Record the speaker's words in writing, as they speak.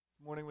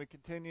Morning we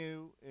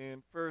continue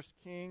in 1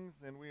 Kings,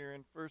 and we are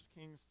in 1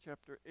 Kings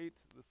chapter 8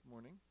 this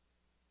morning.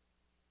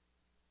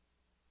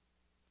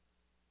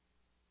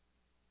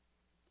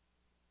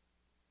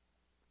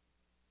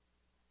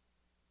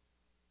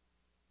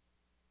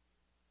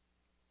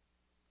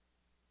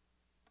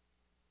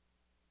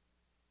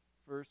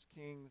 First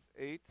Kings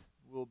 8,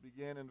 we'll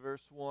begin in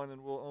verse 1,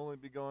 and we'll only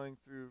be going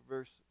through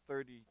verse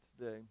 30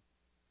 today.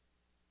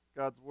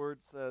 God's word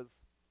says,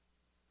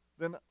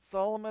 Then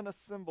Solomon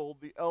assembled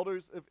the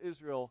elders of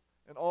Israel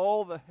and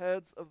all the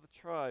heads of the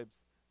tribes,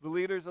 the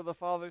leaders of the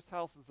fathers'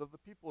 houses of the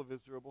people of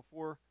Israel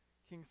before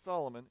King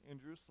Solomon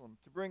in Jerusalem,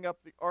 to bring up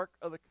the ark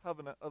of the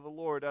covenant of the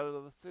Lord out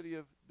of the city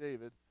of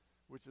David,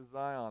 which is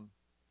Zion.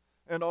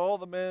 And all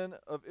the men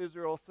of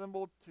Israel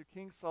assembled to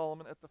King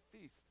Solomon at the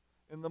feast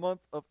in the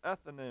month of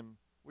Ethanim,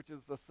 which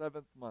is the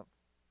 7th month.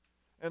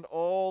 And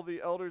all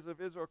the elders of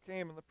Israel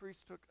came, and the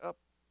priests took up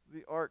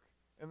the ark,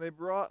 and they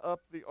brought up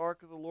the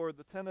ark of the Lord,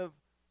 the tent of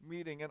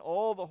meeting, and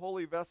all the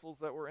holy vessels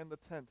that were in the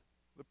tent.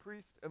 The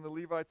priests and the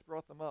Levites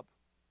brought them up.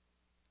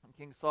 And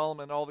King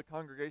Solomon and all the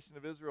congregation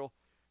of Israel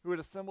who had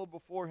assembled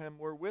before him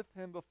were with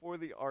him before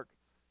the ark,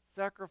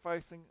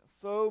 sacrificing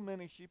so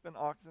many sheep and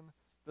oxen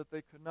that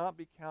they could not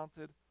be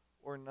counted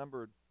or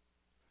numbered.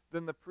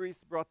 Then the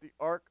priests brought the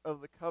ark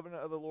of the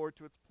covenant of the Lord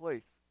to its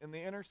place in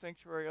the inner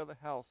sanctuary of the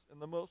house, in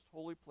the most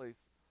holy place,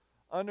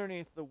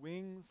 underneath the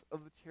wings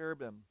of the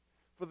cherubim.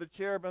 For the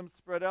cherubim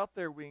spread out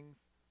their wings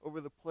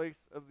over the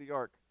place of the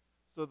ark,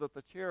 so that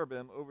the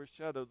cherubim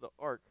overshadowed the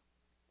ark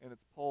and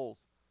its poles.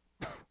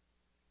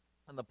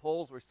 And the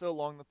poles were so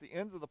long that the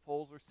ends of the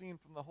poles were seen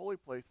from the holy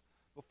place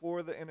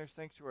before the inner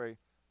sanctuary,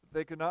 but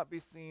they could not be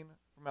seen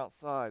from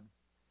outside.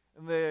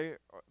 And they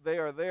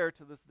are there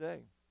to this day.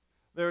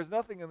 There is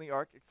nothing in the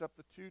ark except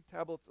the 2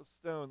 tablets of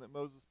stone that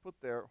Moses put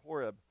there at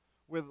Horeb,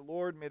 where the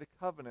Lord made a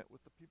covenant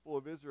with the people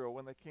of Israel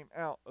when they came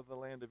out of the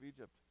land of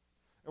Egypt.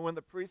 And when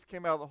the priests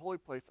came out of the holy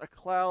place, a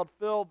cloud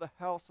filled the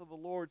house of the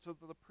Lord, so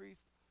that the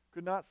priests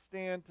could not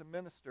stand to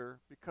minister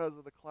because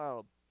of the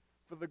cloud.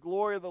 For the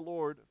glory of the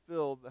Lord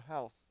filled the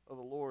house of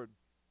the Lord.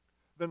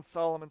 Then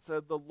Solomon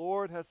said, The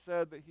Lord has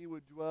said that he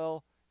would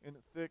dwell in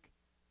thick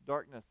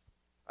darkness.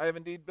 I have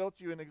indeed built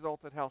you an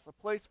exalted house, a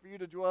place for you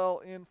to dwell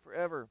in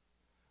forever.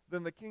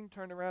 Then the king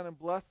turned around and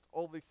blessed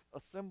all the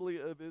assembly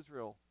of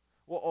Israel.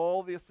 Well,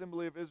 all the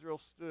assembly of Israel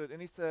stood,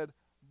 and he said,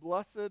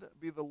 Blessed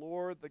be the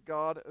Lord, the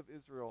God of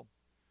Israel,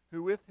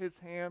 who with his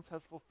hands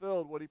has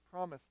fulfilled what he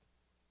promised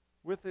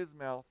with his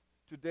mouth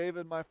to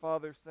David my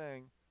father,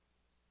 saying,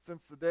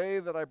 Since the day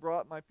that I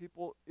brought my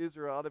people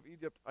Israel out of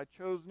Egypt, I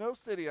chose no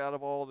city out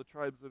of all the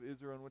tribes of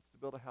Israel in which to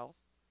build a house,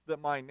 that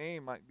my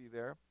name might be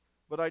there,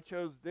 but I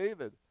chose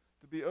David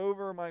to be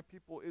over my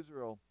people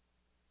Israel.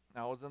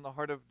 Now it was in the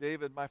heart of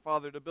David my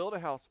father to build a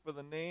house for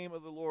the name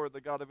of the Lord,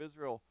 the God of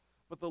Israel.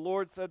 But the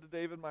Lord said to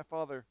David my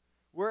father,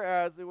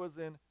 Whereas it was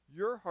in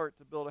your heart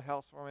to build a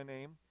house for my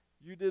name,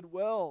 you did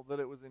well that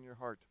it was in your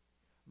heart.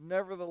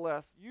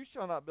 Nevertheless, you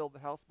shall not build the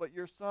house, but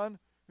your son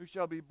who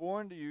shall be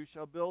born to you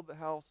shall build the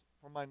house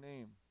for my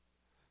name.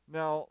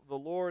 Now the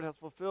Lord has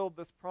fulfilled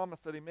this promise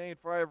that he made,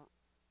 for I have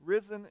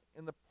risen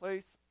in the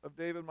place of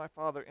David my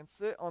father, and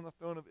sit on the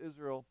throne of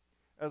Israel,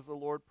 as the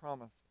Lord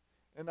promised.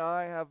 And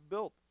I have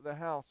built the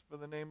house for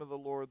the name of the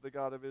Lord, the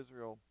God of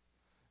Israel.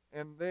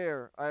 And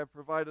there I have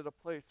provided a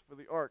place for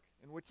the ark,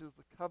 in which is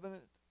the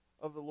covenant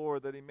of the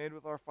Lord that he made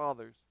with our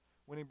fathers,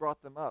 when he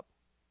brought them up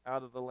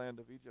out of the land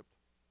of Egypt.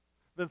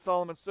 Then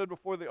Solomon stood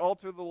before the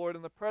altar of the Lord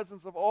in the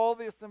presence of all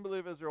the assembly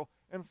of Israel,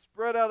 and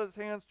spread out his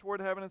hands toward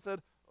heaven and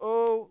said,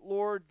 O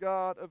Lord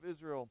God of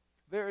Israel,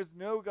 there is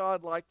no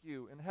God like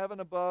you, in heaven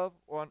above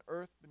or on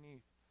earth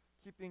beneath,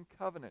 keeping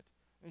covenant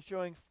and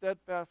showing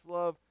steadfast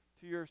love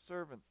to your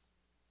servants,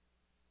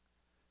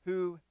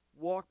 who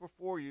walk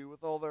before you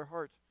with all their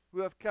heart, who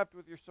have kept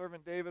with your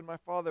servant David my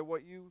father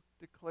what you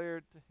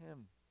declared to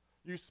him.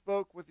 You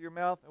spoke with your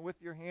mouth, and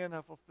with your hand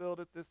have fulfilled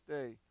it this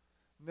day.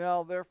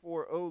 Now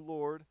therefore, O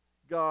Lord,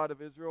 God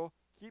of Israel,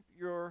 keep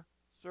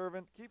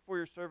for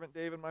your servant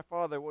David my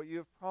father what you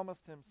have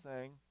promised him,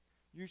 saying,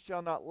 You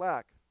shall not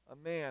lack a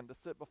man to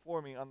sit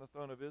before me on the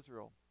throne of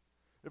Israel.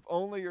 If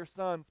only your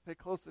sons pay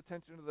close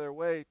attention to their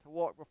way to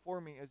walk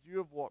before me as you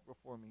have walked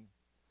before me.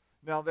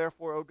 Now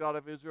therefore, O God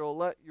of Israel,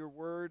 let your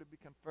word be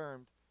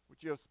confirmed,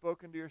 which you have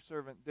spoken to your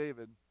servant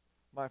David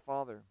my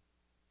father.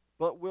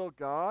 But will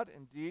God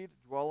indeed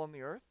dwell on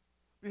the earth?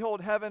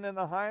 Behold, heaven and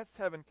the highest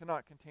heaven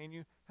cannot contain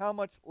you, how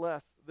much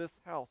less this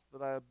house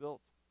that I have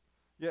built.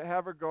 Yet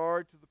have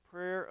regard to the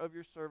prayer of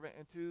your servant,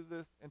 and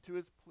to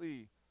his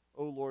plea,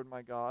 O Lord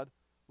my God,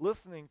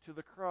 listening to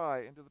the cry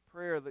and to the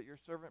prayer that your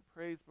servant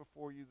prays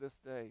before you this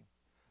day,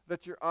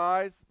 that your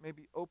eyes may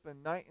be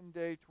open night and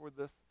day toward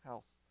this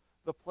house,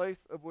 the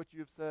place of which you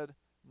have said,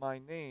 My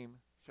name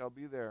shall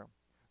be there,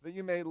 that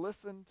you may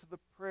listen to the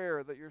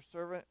prayer that your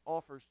servant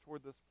offers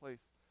toward this place,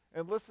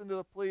 and listen to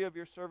the plea of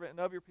your servant and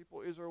of your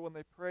people Israel when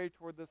they pray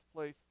toward this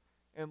place,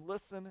 and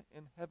listen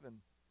in heaven,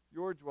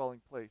 your dwelling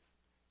place,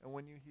 and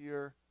when you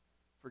hear,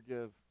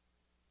 forgive.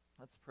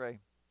 Let's pray.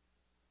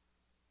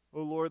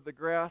 O Lord, the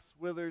grass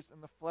withers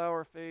and the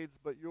flower fades,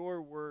 but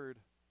your word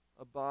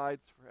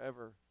abides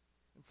forever.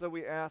 And so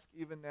we ask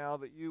even now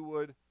that you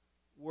would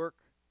work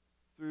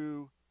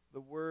through the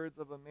words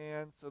of a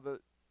man so that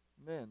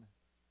men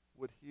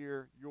would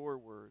hear your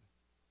word.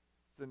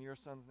 It's in your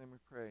Son's name we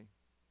pray.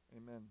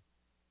 Amen.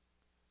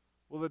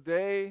 Well, the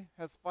day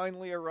has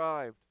finally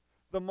arrived.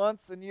 The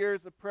months and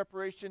years of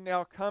preparation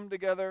now come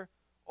together.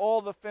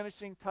 All the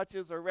finishing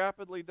touches are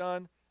rapidly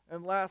done,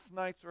 and last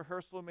night's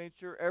rehearsal made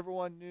sure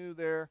everyone knew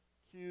their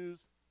cues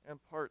and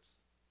parts.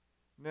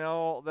 Now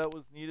all that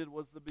was needed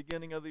was the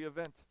beginning of the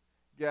event.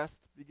 Guests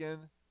begin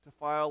to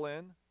file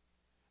in,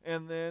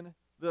 and then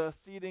the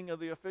seating of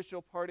the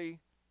official party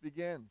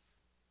begins.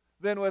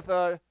 Then with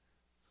a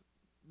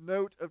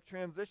note of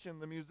transition,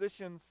 the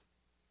musicians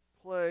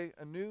play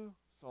a new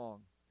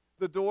song.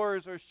 The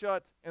doors are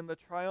shut, and the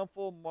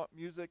triumphal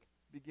music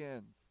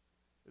begins.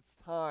 It's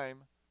time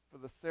for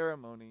the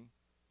ceremony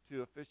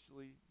to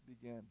officially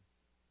begin.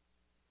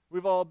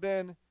 We've all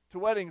been to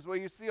weddings where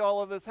you see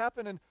all of this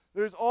happen, and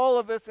there's all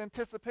of this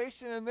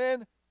anticipation, and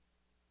then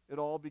it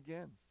all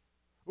begins.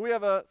 We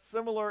have a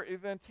similar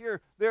event here.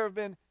 There have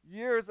been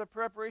years of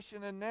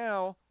preparation, and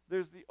now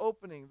there's the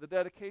opening, the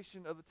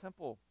dedication of the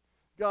temple.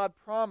 God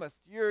promised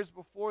years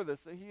before this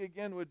that he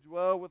again would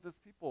dwell with his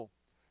people.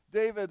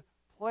 David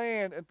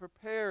planned and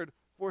prepared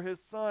for his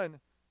son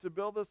to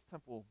build this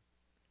temple.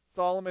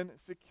 Solomon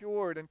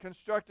secured and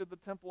constructed the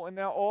temple, and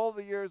now all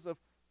the years of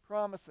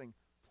promising,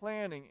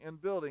 planning,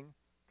 and building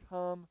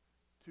come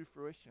to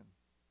fruition.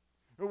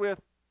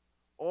 With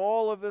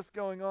all of this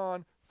going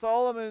on,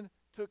 Solomon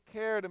took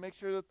care to make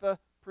sure that the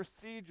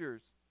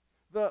procedures,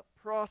 the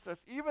process,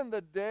 even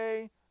the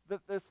day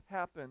that this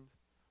happened,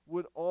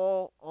 would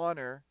all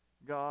honor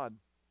God.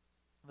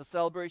 The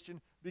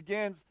celebration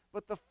begins,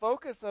 but the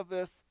focus of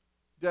this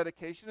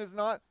dedication is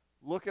not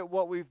look at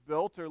what we've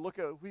built or look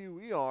at who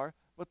we are,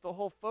 but the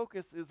whole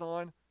focus is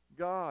on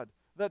God.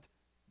 That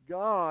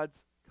God's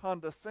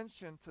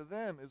condescension to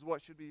them is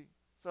what should be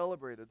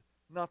celebrated,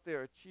 not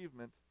their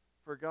achievement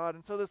for God.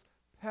 And so this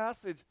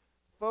passage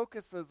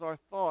focuses our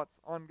thoughts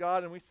on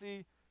God, and we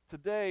see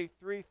today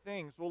three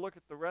things. We'll look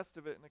at the rest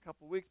of it in a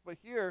couple weeks, but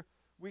here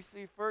we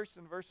see first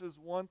in verses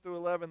 1 through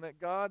 11 that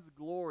God's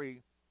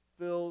glory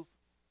fills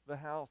the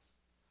house.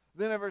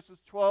 Then in verses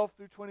 12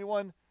 through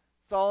 21,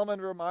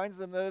 Solomon reminds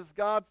them that it's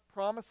God's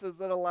promises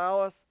that allow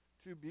us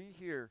to be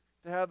here,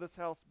 to have this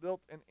house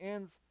built, and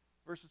ends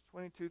verses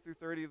 22 through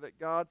 30 that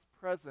God's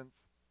presence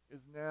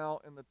is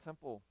now in the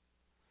temple.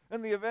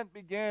 And the event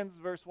begins,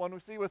 verse 1, we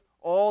see with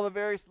all the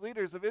various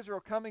leaders of Israel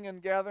coming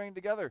and gathering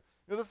together.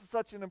 You know, this is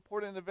such an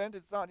important event.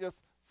 It's not just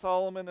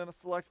Solomon and a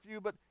select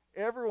few, but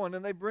everyone.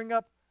 And they bring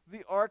up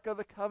the Ark of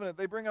the Covenant.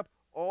 They bring up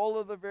all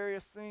of the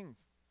various things.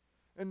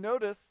 And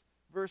notice,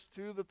 verse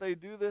 2, that they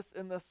do this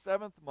in the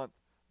 7th month,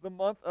 the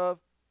month of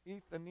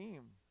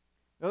Ethanim.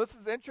 Now this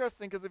is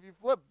interesting because if you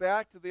flip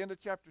back to the end of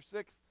chapter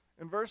 6,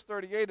 in verse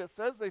 38, it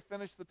says they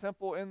finished the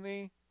temple in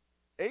the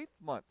 8th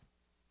month.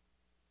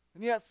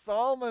 And yet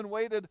Solomon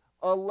waited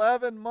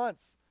 11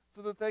 months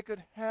so that they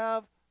could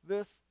have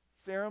this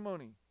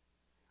ceremony.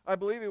 I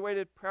believe he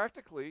waited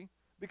practically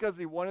because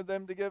he wanted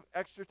them to give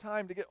extra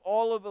time to get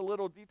all of the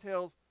little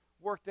details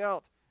worked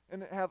out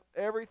and have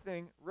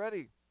everything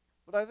ready.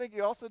 But I think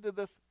he also did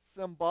this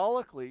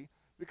symbolically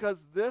because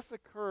this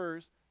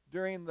occurs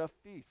during the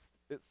feast,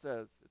 it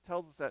says. It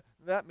tells us that.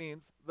 That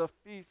means the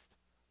Feast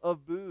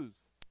of Booths.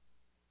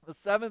 The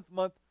 7th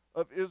month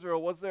of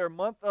Israel was their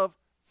month of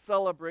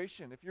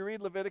celebration. If you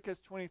read Leviticus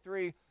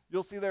 23,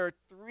 you'll see there are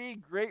 3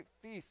 great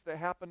feasts that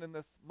happened in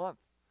this month.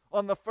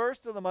 On the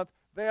first of the month,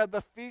 they had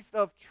the Feast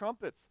of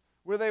Trumpets,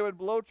 where they would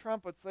blow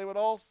trumpets. They would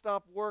all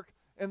stop work,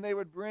 and they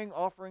would bring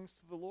offerings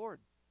to the Lord.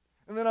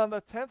 And then on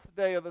the 10th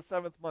day of the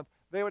 7th month,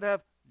 they would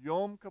have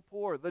Yom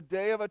Kippur, the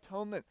Day of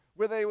Atonement,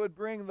 where they would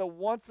bring the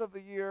once of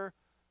the year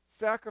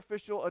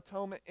sacrificial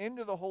atonement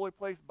into the holy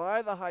place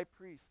by the high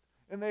priest.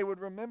 And they would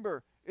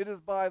remember it is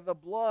by the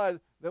blood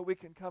that we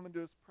can come into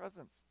his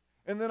presence.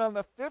 And then on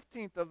the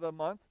 15th of the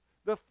month,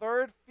 the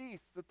third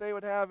feast that they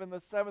would have in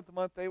the 7th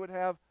month, they would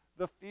have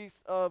the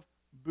Feast of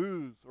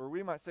Booths, or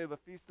we might say the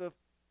Feast of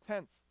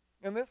Tents.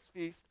 In this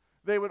feast,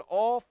 they would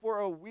all for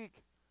a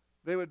week,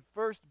 they would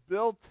first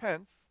build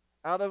tents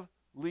out of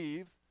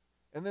leaves,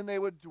 and then they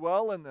would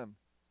dwell in them.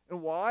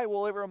 And why?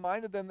 Well, it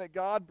reminded them that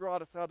God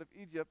brought us out of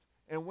Egypt,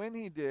 and when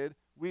he did,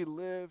 we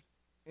lived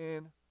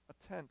in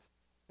a tent,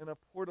 in a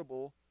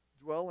portable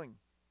dwelling.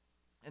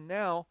 And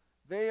now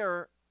they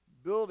are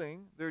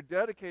they're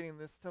dedicating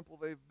this temple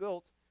they've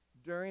built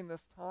during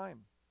this time.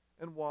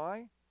 And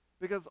why?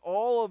 Because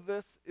all of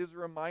this is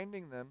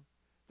reminding them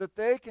that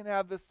they can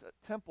have this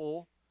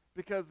temple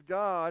because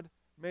God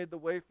made the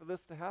way for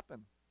this to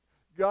happen.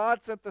 God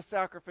sent the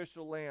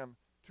sacrificial lamb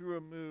to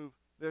remove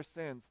their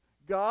sins.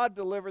 God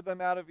delivered them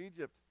out of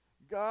Egypt.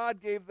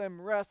 God gave them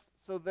rest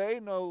so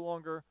they no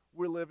longer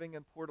were living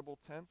in portable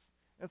tents.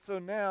 And so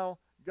now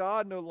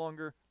God no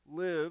longer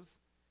lives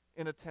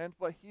in a tent,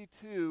 but he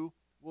too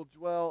will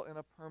dwell in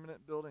a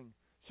permanent building,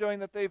 showing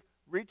that they've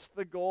reached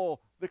the goal,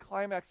 the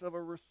climax of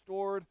a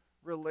restored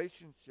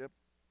relationship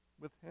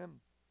with him.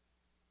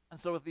 And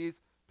so with these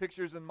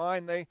pictures in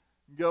mind, they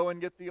go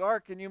and get the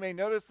ark. And you may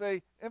notice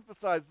they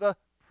emphasize the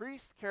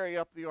priests carry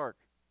up the ark.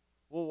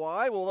 Well,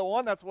 why? Well, the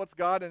one, that's what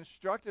God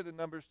instructed in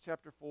Numbers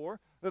chapter 4,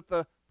 that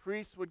the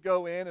priests would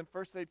go in and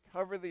first they'd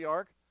cover the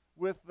ark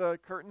with the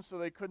curtain so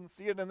they couldn't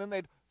see it, and then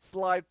they'd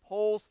slide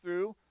poles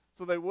through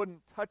so they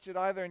wouldn't touch it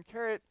either and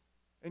carry it.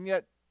 And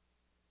yet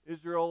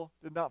Israel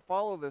did not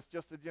follow this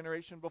just a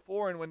generation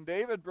before. And when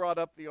David brought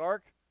up the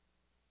ark,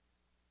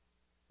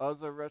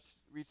 Uzzah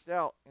reached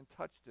out and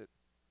touched it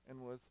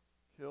and was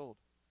killed.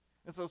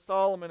 And so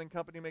Solomon and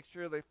company make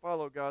sure they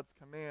follow God's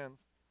commands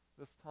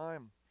this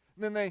time.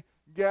 And then they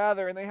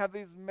gather and they have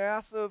these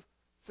massive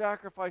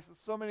sacrifices,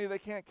 so many they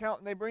can't count,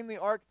 and they bring the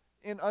ark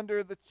in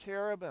under the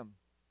cherubim.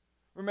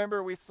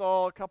 Remember, we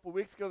saw a couple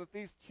weeks ago that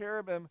these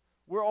cherubim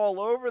were all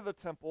over the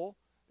temple,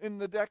 in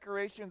the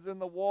decorations, in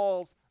the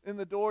walls, in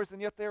the doors,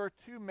 and yet there were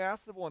two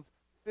massive ones,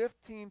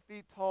 15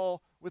 feet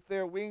tall, with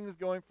their wings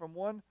going from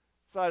one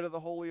side of the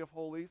Holy of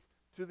Holies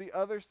to the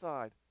other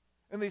side.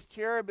 And these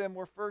cherubim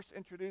were first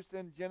introduced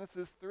in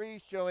Genesis 3,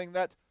 showing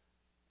that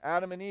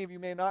Adam and Eve, you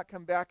may not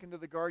come back into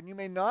the garden. You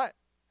may not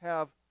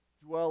have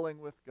dwelling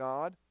with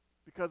God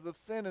because of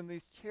sin. And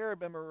these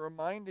cherubim are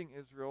reminding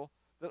Israel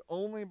that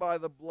only by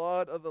the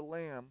blood of the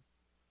Lamb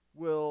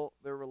will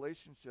their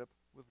relationship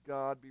with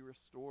God be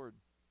restored.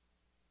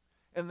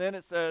 And then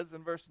it says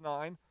in verse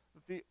 9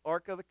 that the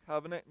Ark of the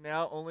Covenant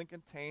now only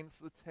contains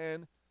the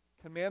 10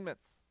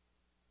 Commandments.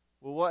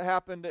 Well, what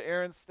happened to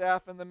Aaron's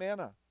staff and the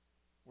manna?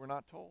 We're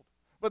not told.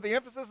 But the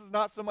emphasis is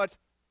not so much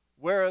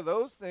where are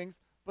those things,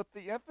 but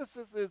the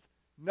emphasis is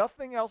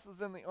nothing else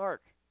is in the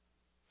ark.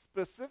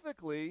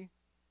 Specifically,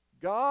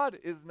 God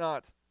is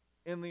not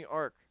in the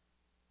ark.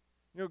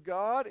 You know,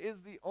 God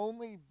is the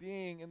only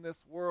being in this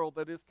world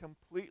that is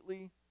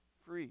completely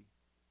free.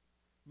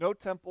 No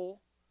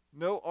temple,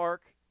 no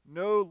ark,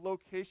 no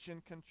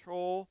location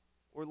control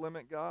or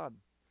limit God.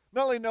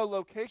 Not only no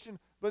location,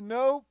 but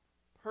no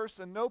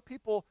person, no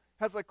people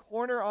has a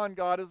corner on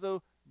God as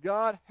though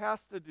God has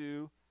to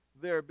do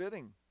their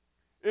bidding.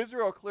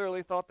 Israel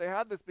clearly thought they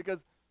had this because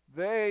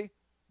they,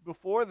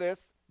 before this,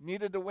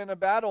 needed to win a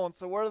battle. And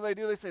so what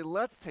do? They say,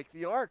 let's take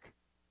the ark.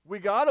 We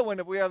got to win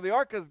if we have the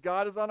ark because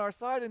God is on our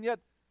side. And yet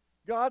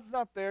God's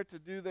not there to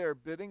do their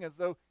bidding as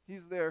though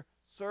he's their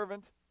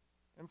servant.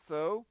 And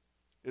so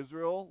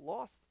Israel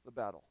lost the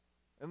battle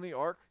and the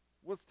ark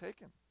was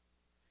taken.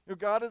 You know,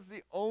 God is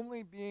the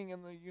only being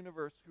in the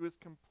universe who is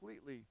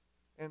completely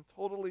and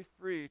totally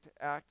free to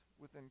act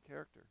within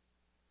character.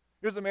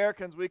 Here's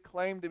Americans, we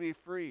claim to be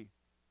free,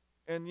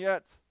 and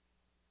yet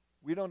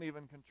we don't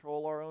even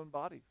control our own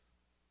bodies.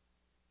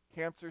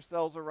 Cancer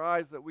cells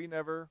arise that we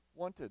never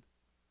wanted.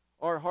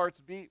 Our hearts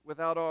beat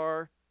without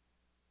our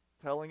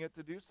telling it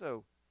to do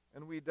so,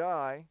 and we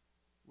die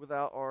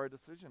without our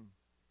decision.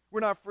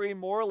 We're not free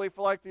morally,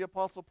 for like the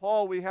Apostle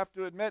Paul, we have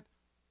to admit,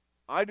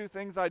 I do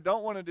things I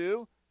don't want to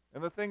do,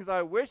 and the things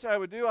I wish I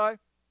would do, I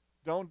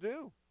don't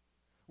do.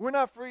 We're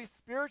not free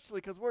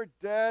spiritually because we're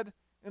dead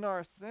in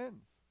our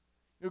sins.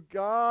 You know,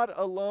 God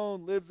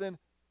alone lives in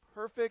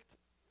perfect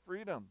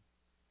freedom.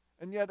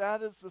 And yet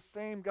that is the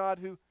same God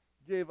who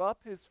gave up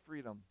his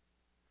freedom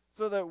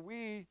so that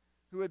we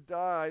who had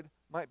died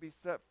might be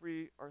set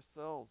free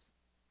ourselves.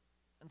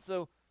 And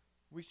so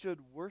we should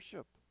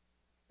worship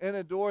and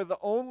adore the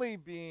only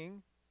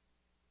being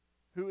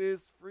who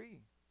is free.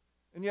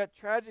 And yet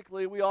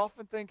tragically, we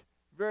often think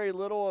very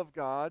little of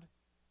God,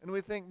 and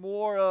we think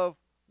more of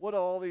what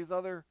all these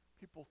other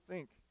people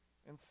think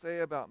and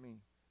say about me.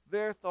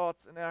 Their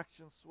thoughts and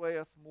actions sway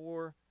us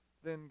more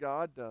than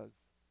God does.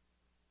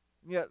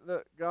 And yet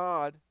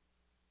God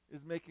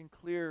is making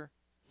clear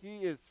he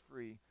is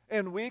free.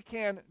 And we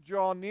can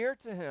draw near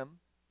to him,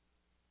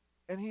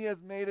 and he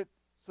has made it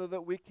so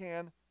that we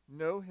can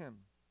know him.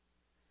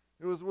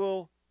 As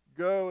we'll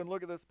go and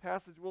look at this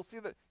passage, we'll see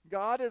that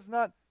God is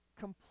not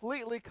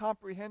completely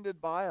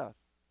comprehended by us,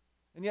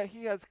 and yet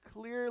he has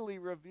clearly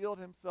revealed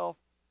himself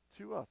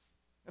to us.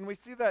 And we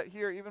see that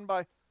here even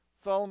by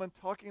Solomon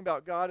talking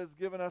about God has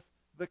given us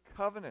the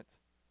covenant.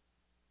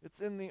 It's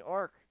in the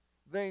ark.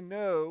 They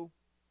know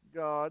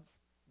God's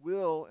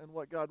will and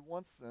what God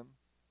wants them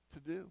to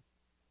do.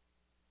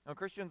 Now,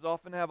 Christians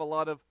often have a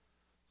lot of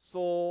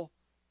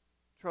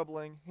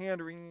soul-troubling,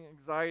 hand-wringing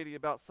anxiety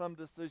about some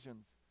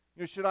decisions.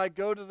 You know, should I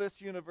go to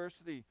this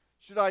university?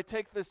 Should I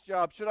take this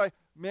job? Should I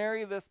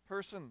marry this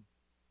person?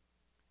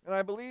 And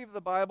I believe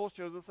the Bible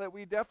shows us that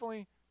we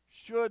definitely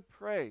should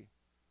pray.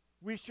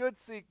 We should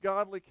seek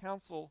godly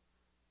counsel,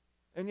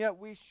 and yet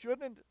we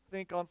shouldn't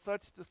think on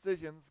such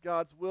decisions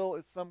God's will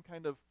is some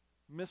kind of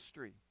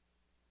mystery.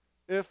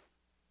 If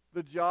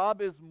the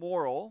job is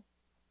moral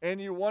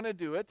and you want to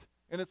do it,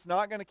 and it's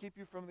not going to keep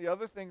you from the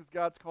other things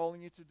God's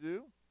calling you to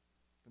do,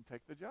 then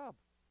take the job.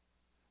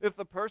 If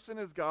the person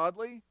is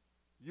godly,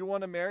 you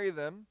want to marry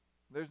them,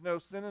 there's no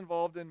sin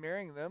involved in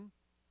marrying them,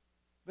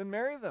 then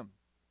marry them.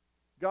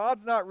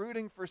 God's not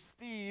rooting for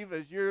Steve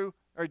as you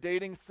are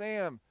dating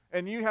Sam,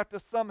 and you have to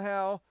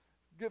somehow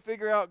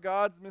figure out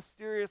God's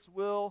mysterious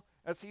will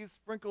as he's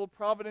sprinkled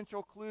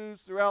providential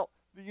clues throughout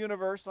the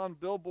universe on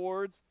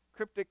billboards,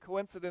 cryptic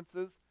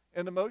coincidences,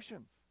 and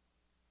emotions.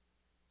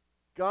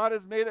 God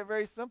has made it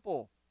very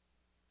simple.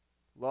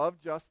 Do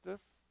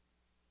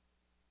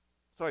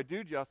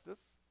justice,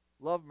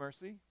 love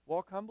mercy,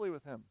 walk humbly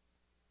with him.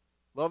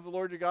 Love the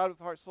Lord your God with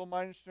heart, soul,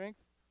 mind, and strength.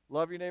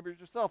 Love your neighbor as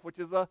yourself, which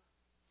is a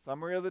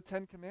summary of the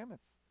 10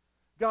 Commandments.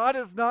 God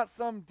is not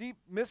some deep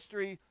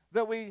mystery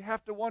that we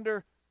have to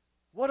wonder,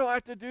 what do I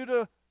have to do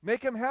to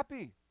make him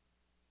happy?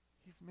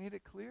 He's made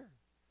it clear.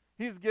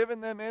 He's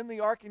given them in the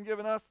ark and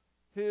given us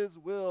his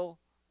will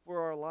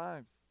for our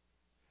lives.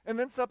 And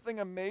then something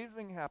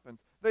amazing happens.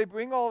 They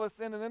bring all this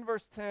in, and then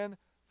verse 10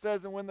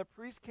 says, and when the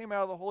priest came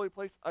out of the holy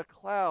place, a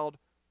cloud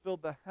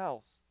filled the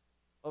house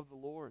of the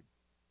Lord.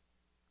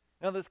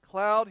 Now this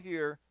cloud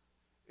here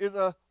is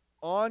an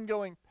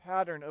ongoing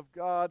pattern of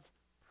God's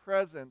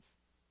presence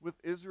with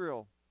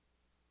Israel.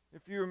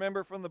 If you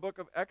remember from the book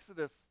of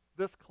Exodus,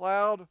 this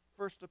cloud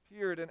first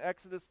appeared in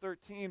Exodus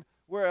 13,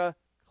 where a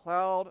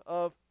cloud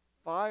of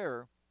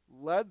fire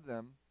led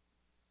them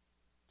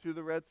to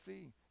the Red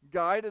Sea,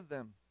 guided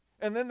them.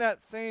 And then that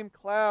same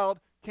cloud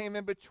came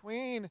in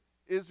between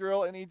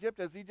Israel and Egypt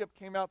as Egypt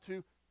came out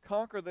to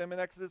conquer them in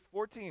Exodus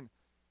 14.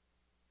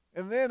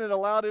 And then it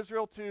allowed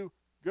Israel to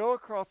go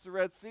across the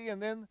Red Sea,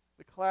 and then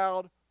the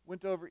cloud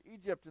went over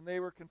Egypt, and they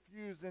were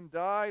confused and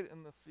died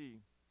in the sea.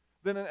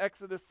 Then in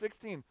Exodus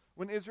 16,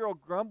 when Israel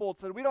grumbled,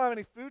 said, we don't have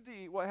any food to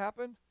eat, what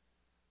happened?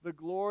 The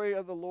glory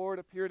of the Lord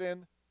appeared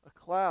in a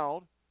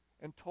cloud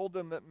and told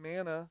them that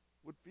manna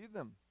would feed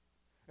them.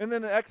 And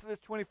then in Exodus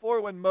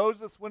 24, when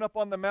Moses went up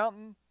on the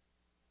mountain,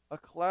 a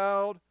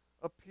cloud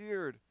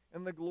appeared,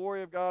 and the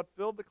glory of God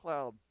filled the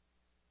cloud.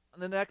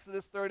 And then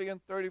Exodus 33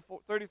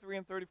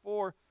 and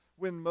 34,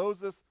 when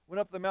Moses went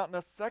up the mountain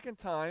a second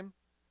time,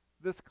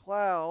 this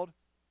cloud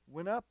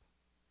went up.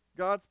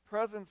 God's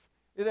presence,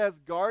 it has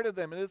guarded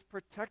them, it has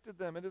protected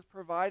them, it has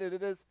provided,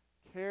 it has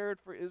cared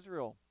for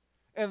Israel.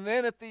 And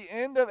then at the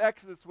end of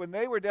Exodus, when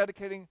they were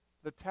dedicating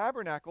the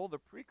tabernacle, the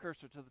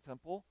precursor to the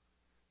temple,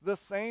 the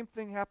same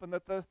thing happened,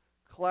 that the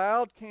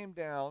cloud came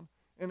down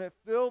and it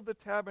filled the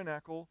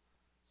tabernacle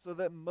so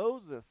that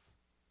Moses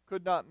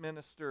could not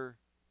minister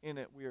in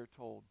it, we are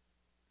told.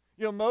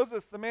 You know,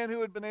 Moses, the man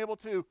who had been able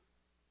to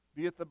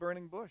be at the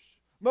burning bush.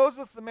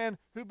 Moses, the man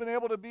who'd been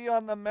able to be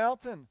on the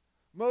mountain.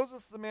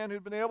 Moses, the man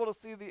who'd been able to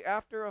see the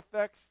after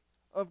effects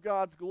of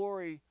God's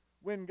glory.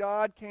 When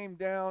God came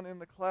down in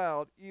the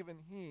cloud, even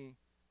he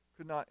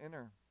could not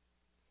enter.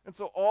 And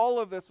so all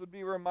of this would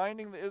be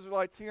reminding the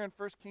Israelites here in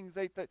 1 Kings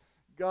 8 that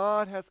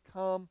God has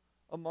come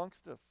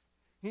amongst us.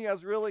 He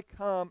has really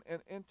come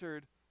and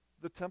entered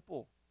the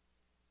temple.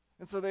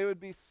 And so they would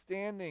be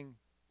standing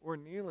or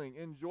kneeling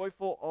in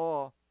joyful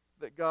awe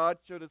that God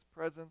showed his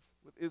presence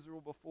with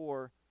Israel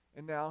before,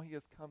 and now he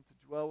has come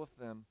to dwell with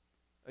them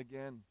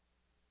again.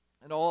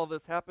 And all of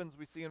this happens,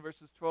 we see in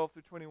verses 12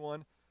 through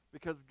 21,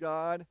 because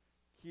God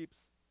keeps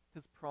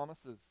his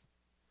promises.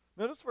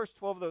 Notice verse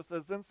 12, though,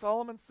 says, Then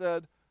Solomon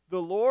said,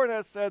 The Lord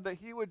has said that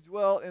he would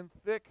dwell in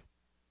thick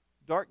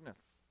darkness.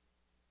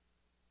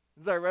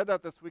 As I read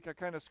that this week, I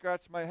kind of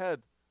scratched my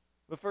head.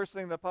 The first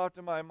thing that popped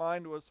in my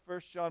mind was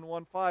 1 John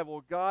 1:5.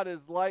 Well, God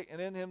is light,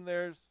 and in him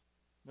there's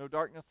no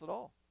darkness at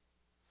all.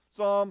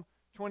 Psalm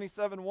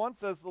 27:1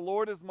 says, The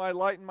Lord is my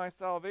light and my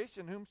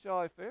salvation. Whom shall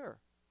I fear?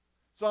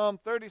 Psalm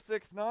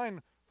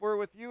 36:9, For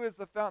with you is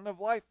the fountain of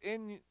life.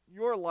 In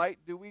your light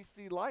do we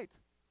see light.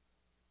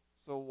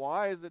 So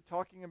why is it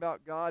talking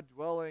about God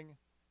dwelling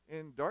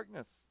in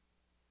darkness?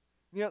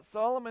 And yet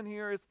Solomon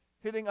here is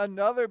hitting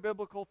another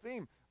biblical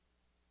theme.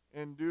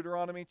 In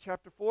Deuteronomy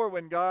chapter 4,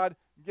 when God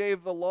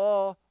gave the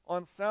law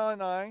on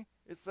Sinai,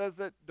 it says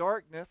that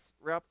darkness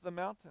wrapped the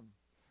mountain.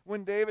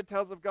 When David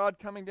tells of God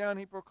coming down,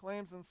 he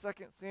proclaims in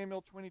 2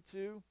 Samuel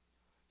 22,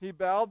 He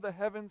bowed the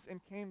heavens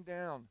and came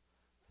down.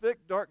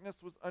 Thick darkness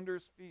was under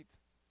his feet.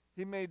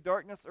 He made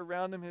darkness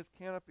around him his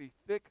canopy,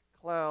 thick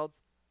clouds,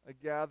 a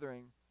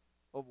gathering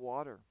of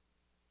water.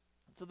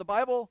 So the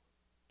Bible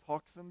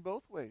talks in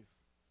both ways.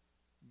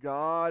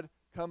 God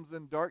comes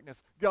in darkness.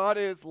 God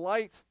is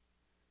light.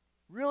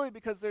 Really,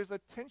 because there's a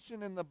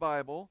tension in the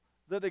Bible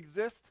that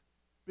exists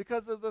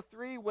because of the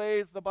three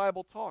ways the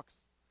Bible talks.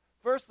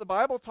 First, the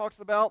Bible talks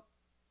about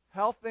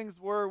how things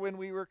were when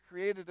we were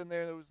created and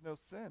there was no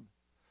sin.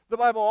 The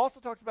Bible also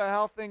talks about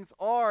how things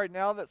are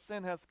now that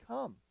sin has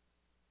come.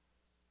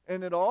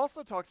 And it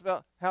also talks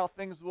about how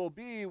things will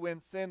be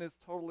when sin is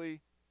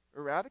totally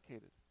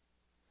eradicated.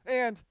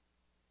 And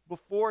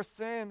before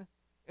sin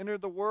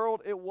entered the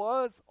world, it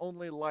was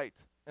only light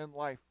and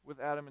life with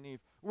Adam and Eve.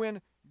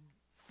 When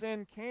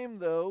sin came,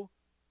 though,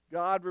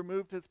 God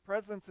removed his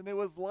presence, and it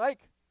was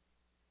like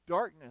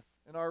darkness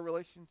in our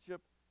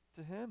relationship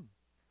to him.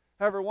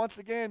 However, once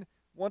again,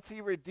 once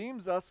he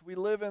redeems us, we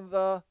live in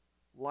the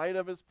light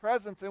of his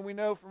presence, and we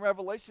know from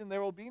Revelation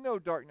there will be no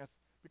darkness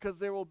because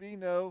there will be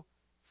no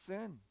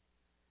sin.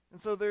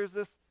 And so there's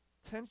this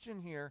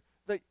tension here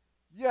that,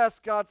 yes,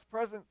 God's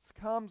presence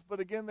comes, but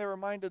again, they're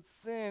reminded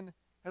sin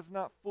has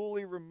not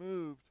fully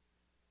removed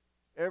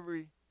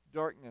every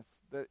darkness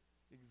that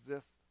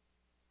exists.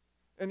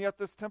 And yet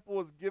this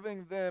temple is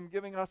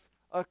giving us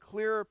a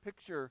clearer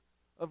picture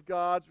of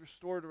God's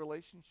restored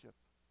relationship.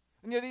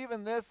 And yet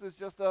even this is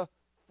just a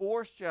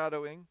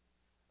foreshadowing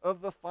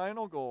of the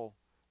final goal,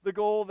 the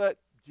goal that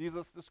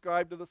Jesus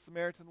described to the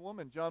Samaritan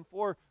woman, John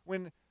 4,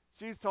 when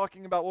she's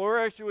talking about, well,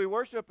 where should we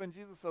worship? And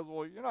Jesus says,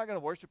 well, you're not going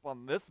to worship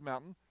on this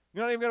mountain.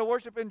 You're not even going to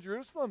worship in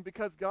Jerusalem,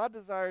 because God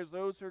desires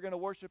those who are going to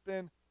worship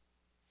in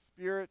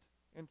spirit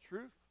and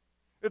truth.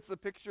 It's the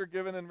picture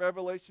given in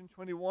Revelation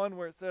 21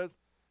 where it says,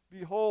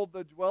 behold,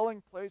 the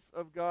dwelling place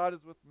of God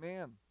is with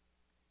man.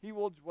 He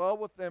will dwell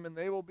with them, and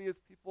they will be his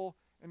people,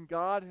 and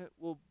God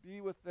will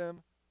be with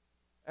them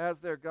as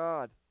their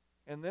God.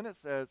 And then it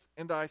says,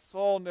 and I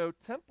saw no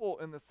temple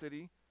in the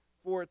city,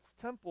 for its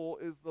temple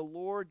is the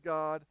Lord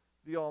God,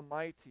 the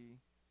Almighty,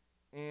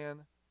 and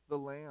the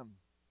Lamb.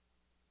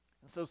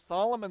 And so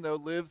Solomon, though,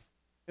 lives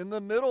in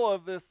the middle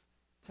of this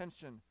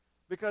tension,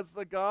 because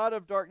the God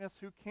of darkness,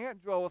 who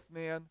can't dwell with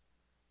man,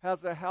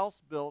 has a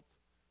house built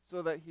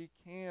so that he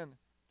can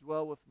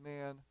dwell with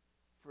man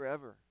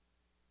forever.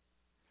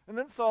 And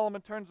then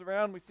Solomon turns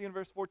around, we see in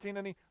verse 14,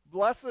 and he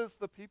blesses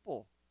the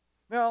people.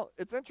 Now,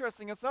 it's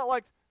interesting. It's not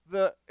like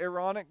the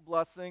Aaronic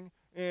blessing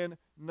in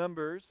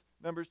Numbers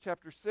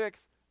chapter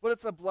 6, but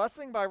it's a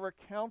blessing by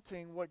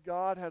recounting what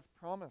God has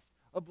promised,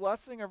 a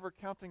blessing of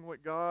recounting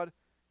what God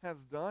has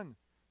done.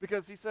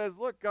 Because he says,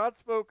 look, God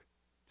spoke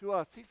to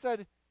us. He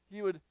said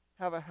he would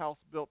have a house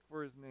built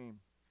for his name.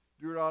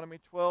 Deuteronomy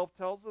 12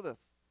 tells us this.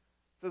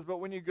 It says, but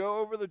when you go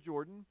over the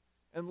Jordan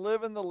and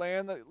live in the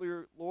land that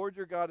your Lord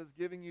your God is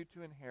giving you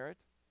to inherit,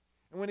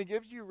 and when he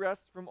gives you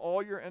rest from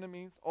all your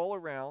enemies all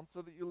around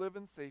so that you live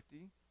in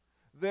safety,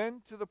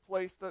 then to the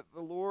place that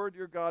the Lord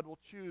your God will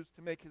choose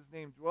to make his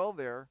name dwell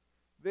there,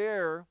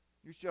 there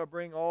you shall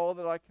bring all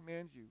that I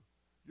command you,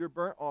 your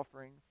burnt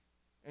offerings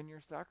and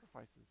your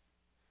sacrifices.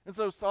 And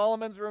so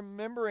Solomon's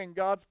remembering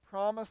God's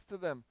promise to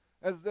them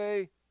as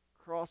they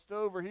crossed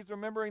over. He's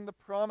remembering the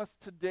promise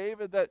to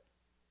David that,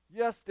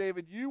 yes,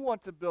 David, you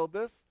want to build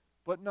this,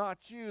 but not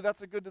you.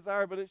 That's a good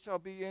desire, but it shall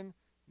be in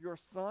your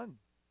son.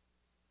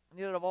 And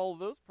yet of all of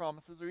those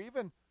promises, or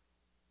even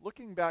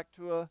looking back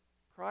to a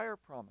prior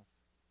promise,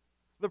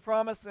 the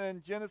promise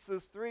in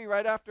Genesis 3,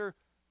 right after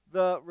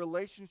the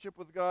relationship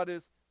with God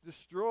is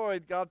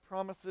destroyed, God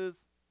promises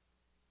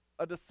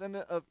a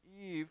descendant of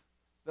Eve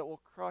that will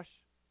crush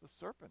the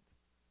serpent.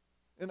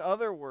 In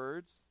other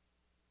words,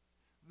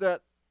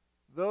 that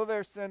though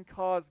their sin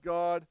caused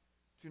God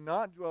to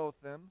not dwell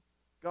with them,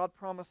 God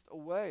promised a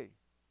way,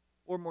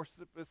 or more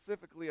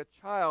specifically, a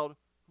child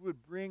who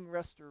would bring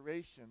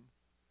restoration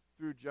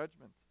through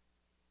judgment.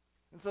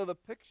 And so the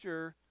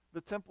picture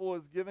the temple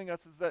is giving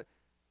us is that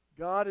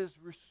God is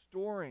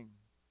restoring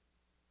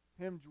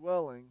him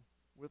dwelling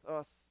with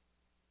us.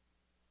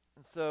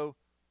 And so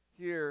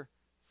here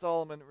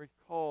Solomon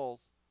recalls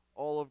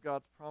all of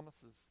God's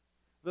promises,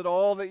 that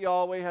all that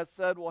Yahweh has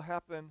said will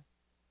happen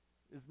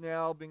is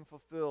now being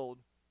fulfilled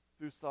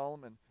through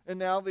Solomon. And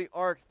now the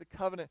ark, the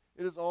covenant,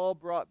 it is all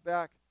brought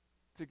back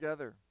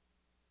together.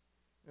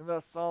 And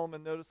thus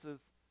Solomon notices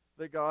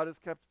that God has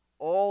kept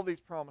all these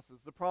promises.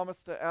 The promise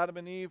to Adam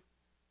and Eve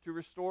to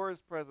restore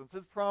his presence.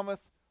 His promise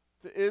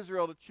to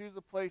Israel to choose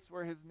a place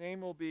where his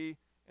name will be,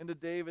 and to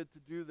David to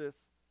do this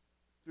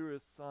through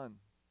his son.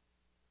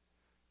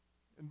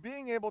 And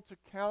being able to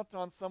count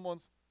on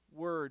someone's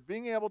word,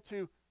 being able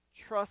to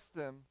trust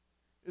them,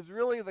 is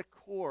really the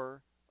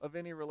core of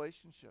any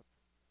relationship.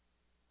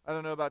 I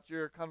don't know about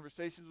your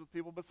conversations with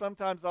people, but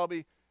sometimes I'll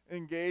be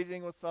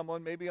engaging with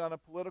someone, maybe on a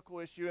political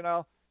issue, and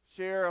I'll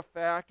share a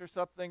fact or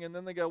something, and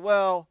then they go,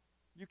 well,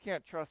 you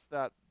can't trust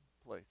that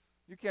place.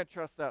 You can't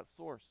trust that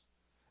source.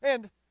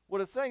 And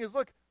what it's saying is,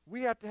 look,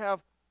 we have to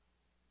have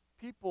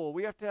people,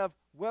 we have to have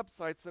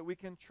websites that we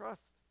can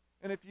trust.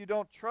 And if you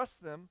don't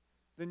trust them,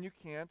 then you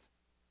can't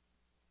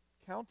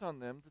count on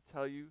them to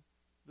tell you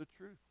the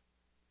truth.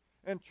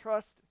 And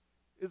trust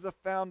is a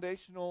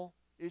foundational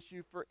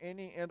issue for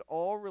any and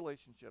all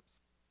relationships.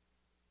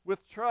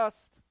 With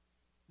trust,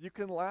 you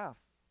can laugh.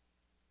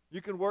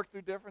 You can work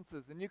through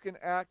differences, and you can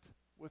act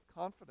with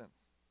confidence.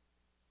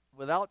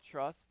 Without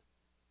trust,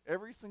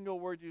 every single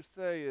word you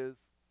say is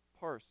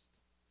parsed.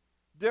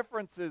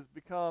 Differences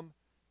become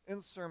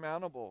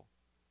insurmountable,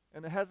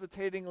 and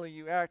hesitatingly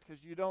you act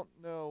because you don't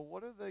know,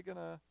 what are they going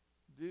to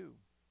do?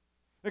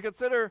 Now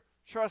consider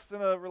trust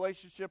in a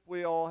relationship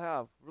we all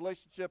have,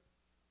 relationship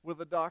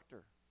with a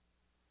doctor.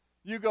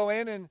 You go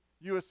in and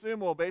you assume,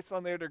 well, based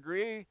on their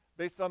degree,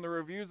 based on the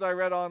reviews I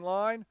read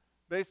online,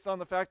 based on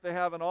the fact they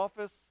have an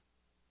office,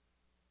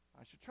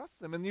 I should trust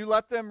them. And you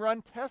let them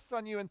run tests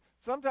on you, and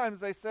sometimes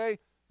they say,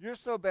 you're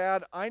so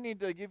bad, I need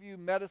to give you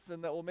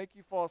medicine that will make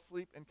you fall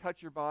asleep and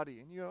cut your body.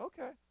 And you go,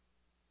 okay.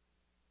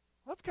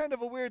 That's kind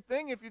of a weird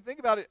thing if you think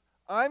about it.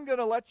 I'm going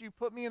to let you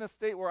put me in a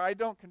state where I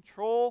don't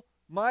control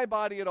my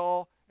body at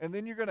all, and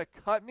then you're going to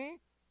cut me?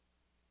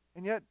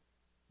 And yet,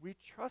 we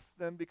trust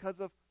them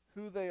because of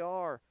who they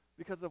are,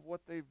 because of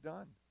what they've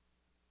done.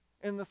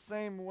 In the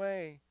same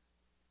way,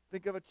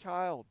 think of a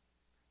child.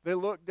 They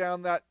look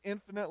down that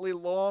infinitely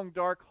long,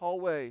 dark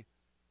hallway,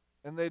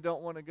 and they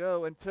don't want to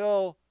go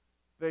until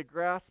they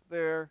grasp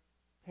their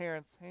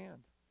parent's hand.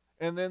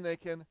 And then they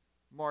can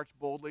march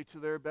boldly to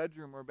their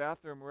bedroom or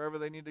bathroom, wherever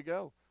they need to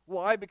go.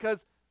 Why? Because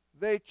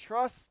they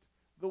trust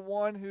the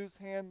one whose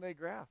hand they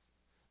grasp.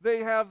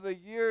 They have the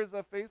years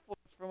of faithfulness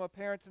from a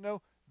parent to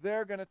know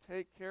they're going to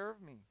take care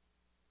of me.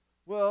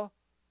 Well,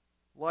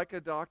 like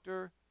a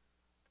doctor,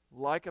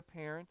 like a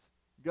parent,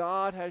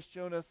 God has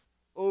shown us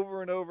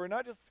over and over,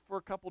 not just for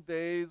a couple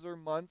days or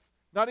months,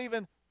 not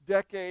even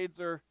decades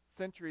or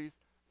centuries,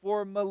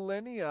 for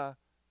millennia,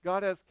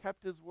 God has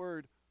kept his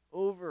word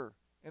over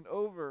and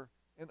over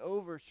and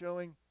over,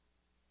 showing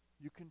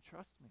you can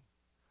trust me.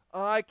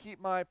 I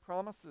keep my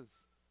promises.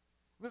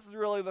 This is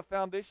really the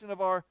foundation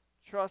of our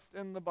trust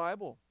in the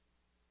Bible.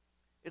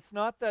 It's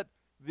not that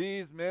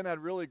these men had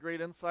really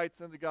great insights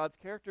into God's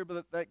character,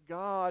 but that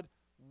God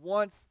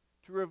wants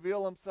to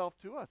reveal himself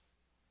to us.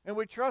 And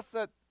we trust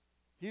that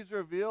he's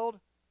revealed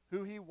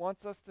who he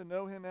wants us to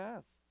know him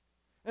as.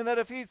 And that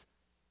if he's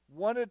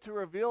wanted to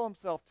reveal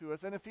himself to us,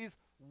 and if he's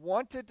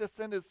wanted to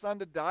send his son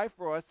to die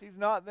for us, he's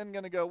not then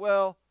going to go,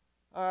 well,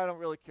 I don't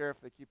really care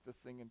if they keep this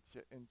thing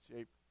in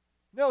shape.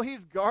 No,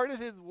 he's guarded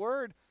his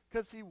word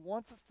because he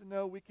wants us to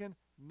know we can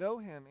know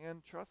him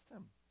and trust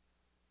him.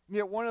 And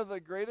yet one of the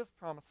greatest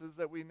promises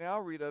that we now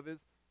read of is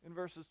in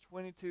verses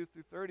 22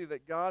 through 30,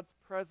 that God's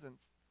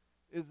presence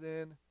is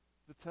in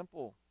the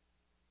temple.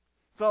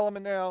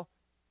 Solomon now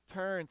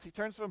turns. He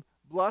turns from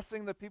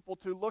blessing the people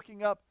to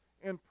looking up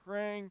and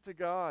praying to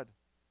God.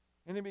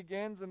 And he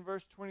begins in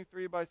verse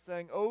 23 by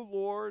saying, O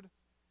Lord,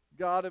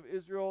 God of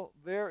Israel,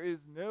 there is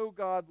no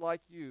God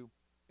like you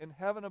in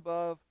heaven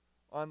above,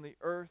 on the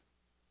earth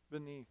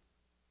beneath.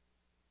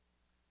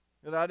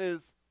 Now, that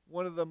is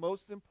one of the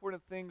most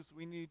important things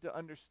we need to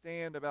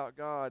understand about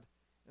God,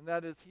 and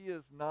that is he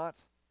is not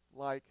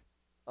like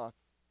us.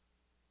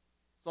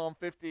 Psalm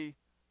 50,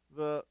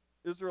 the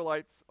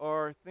Israelites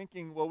are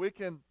thinking, well, we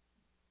can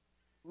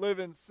live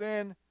in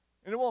sin,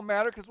 and it won't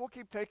matter because we'll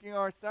keep taking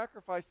our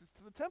sacrifices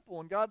to the temple,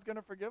 and God's going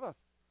to forgive us.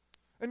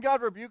 And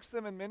God rebukes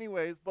them in many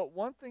ways, but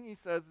one thing he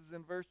says is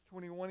in verse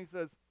 21, he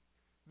says,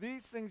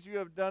 these things you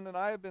have done, and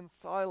I have been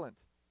silent.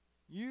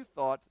 You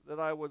thought that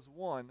I was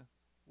one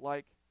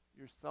like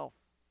yourself.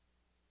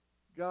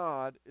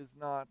 God is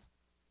not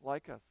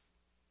like us.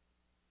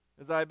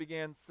 As I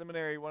began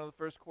seminary, one of the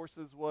first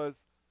courses was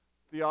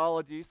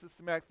theology,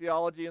 systematic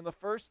theology, and the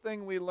first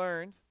thing we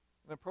learned,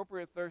 an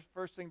appropriate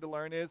first thing to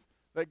learn, is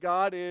that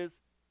God is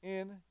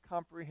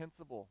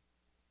incomprehensible.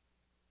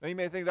 Now you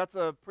may think that's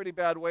a pretty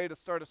bad way to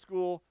start a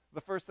school.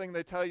 The first thing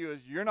they tell you is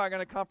you're not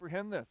going to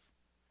comprehend this.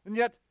 And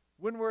yet,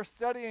 when we're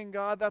studying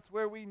God, that's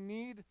where we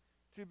need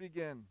to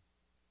begin.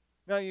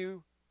 Now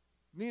you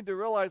need to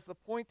realize the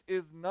point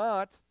is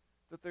not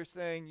that they're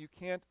saying you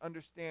can't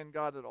understand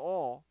God at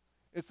all.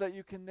 It's that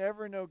you can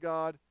never know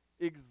God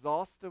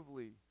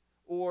exhaustively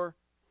or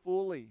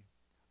fully.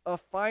 A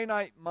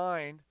finite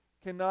mind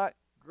cannot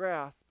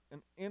grasp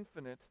an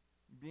infinite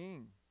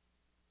being.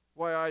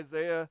 Why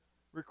Isaiah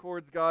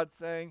records God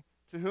saying,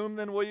 to whom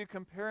then will you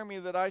compare me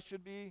that I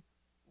should be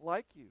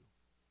like you?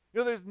 You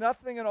know, there's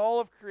nothing in all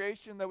of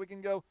creation that we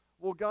can go,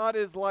 well, God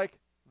is like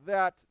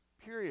that,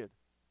 period.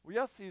 Well,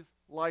 yes, he's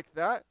like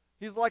that.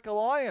 He's like a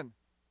lion,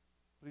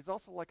 but he's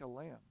also like a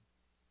lamb.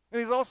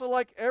 And he's also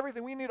like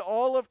everything. We need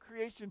all of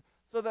creation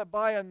so that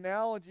by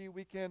analogy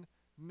we can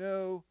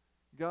know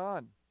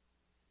God.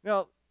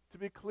 Now, to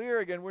be clear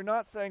again, we're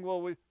not saying,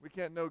 well, we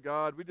can't know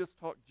God. We just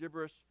talk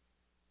gibberish,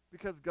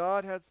 because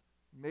God has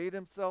made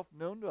himself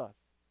known to us.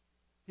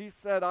 He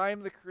said, I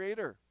am the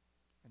creator,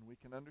 and we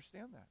can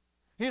understand that.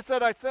 He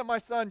said, I sent my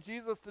son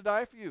Jesus to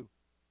die for you,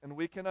 and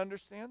we can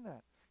understand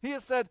that. He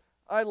has said,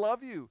 I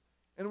love you,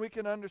 and we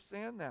can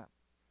understand that.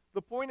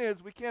 The point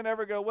is, we can't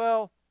ever go,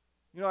 well,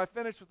 I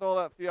finished with all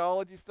that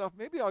theology stuff.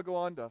 Maybe I'll go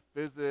on to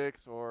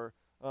physics or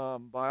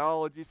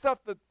biology, stuff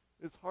that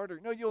is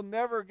harder. No, you'll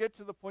never get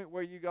to the point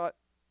where you got,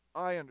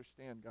 I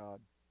understand God.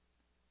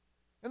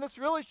 And this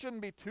really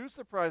shouldn't be too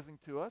surprising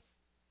to us.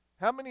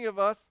 How many of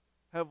us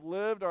have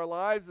lived our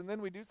lives and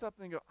then we do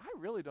something and go, I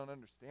really don't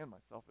understand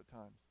myself at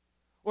times.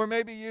 Or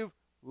maybe you've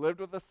lived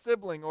with a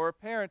sibling or a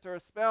parent or a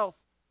spouse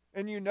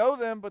and you know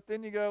them, but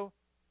then you go,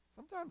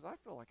 sometimes I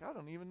feel like I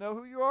don't even know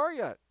who you are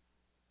yet.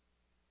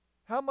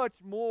 How much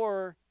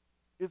more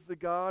is the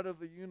God of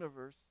the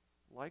universe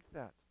like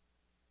that?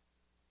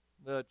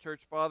 The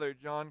church father,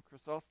 John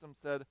Chrysostom,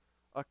 said,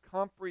 a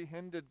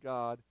comprehended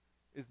God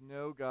is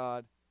no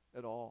God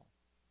at all.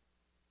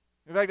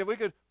 In fact, if we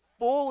could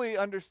fully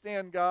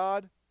understand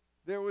God,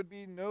 there would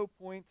be no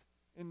point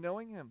in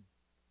knowing him.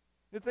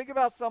 You think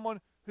about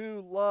someone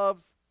who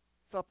loves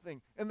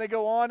something, and they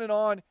go on,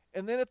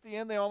 and then at the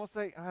end they almost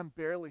say, I'm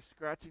barely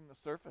scratching the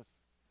surface.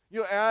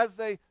 As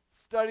they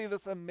study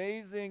this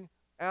amazing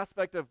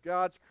aspect of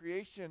God's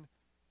creation,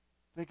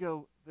 they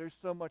go, there's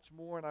so much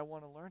more and I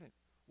want to learn it.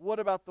 What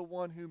about the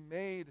one who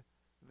made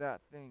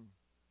that thing?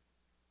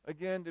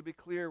 Again, to be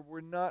clear,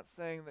 we're not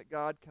saying that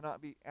God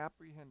cannot be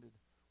apprehended.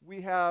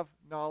 We have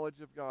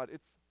knowledge of God.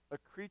 It's a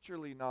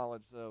creaturely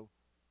knowledge, though,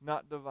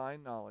 not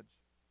divine knowledge.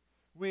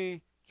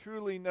 We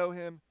truly know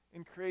him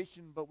in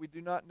creation, but we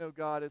do not know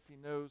God as he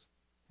knows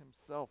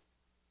himself.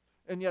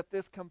 And yet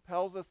this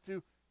compels us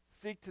to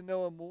seek to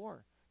know him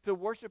more, to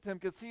worship him,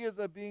 because he is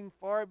a being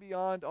far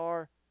beyond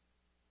our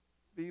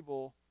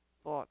feeble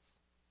thoughts.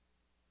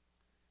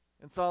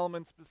 And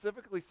Solomon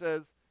specifically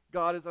says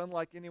God is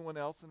unlike anyone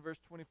else in verse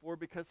 24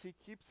 because he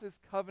keeps his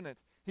covenant.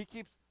 He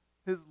keeps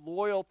his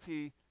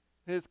loyalty,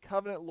 his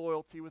covenant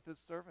loyalty with his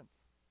servants.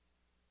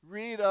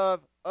 Read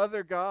of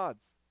other gods.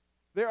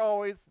 They're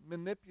always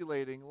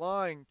manipulating,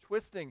 lying,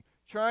 twisting,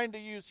 trying to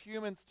use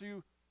humans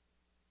to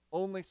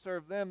only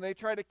serve them. They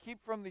try to keep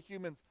from the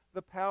humans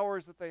the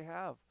powers that they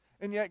have.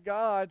 And yet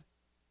God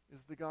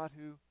is the God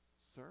who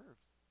serves.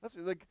 That's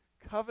the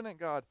covenant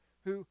God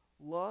who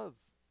loves.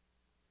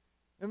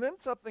 And then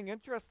something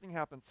interesting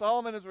happens.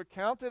 Solomon has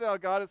recounted how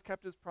God has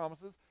kept his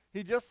promises.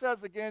 He just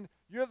says again,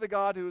 you're the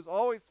God who is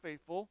always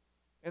faithful.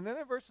 And then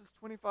in verses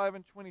 25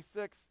 and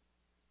 26,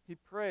 he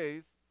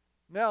prays,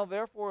 now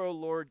therefore, O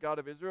Lord God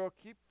of Israel,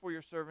 keep for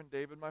your servant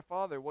David my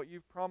father what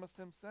you've promised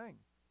him, saying.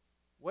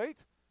 Wait,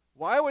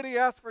 why would he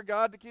ask for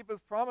God to keep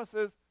his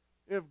promises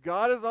if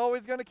God is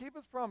always going to keep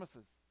his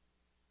promises?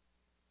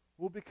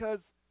 Well, because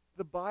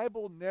the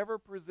Bible never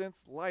presents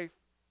life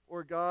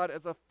or God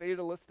as a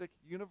fatalistic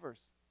universe.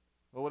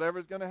 Well, whatever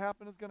is going to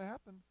happen is going to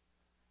happen.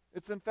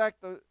 It's in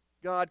fact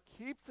God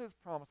keeps his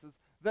promises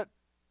that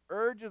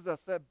urges us,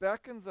 that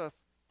beckons us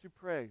to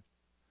pray.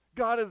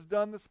 God has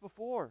done this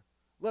before.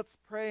 Let's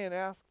pray and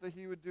ask that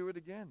he would do it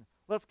again.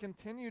 Let's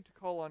continue to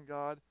call on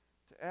God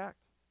to act.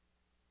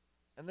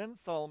 And then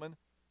Solomon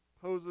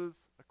poses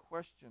a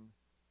question.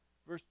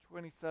 Verse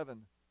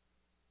 27,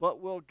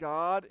 but will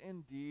God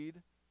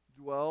indeed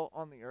dwell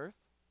on the earth?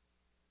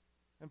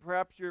 And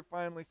perhaps you're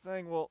finally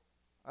saying, well,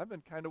 I've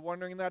been kind of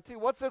wondering that too.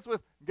 What's this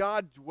with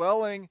God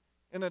dwelling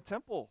in a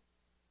temple?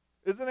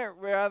 Isn't it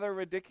rather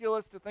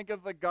ridiculous to think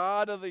of the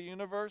God of the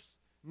universe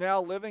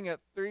now living at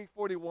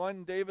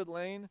 341 David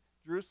Lane,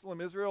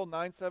 Jerusalem, Israel,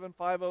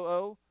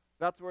 97500?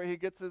 That's where he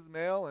gets his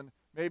mail, and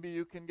maybe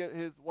you can get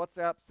his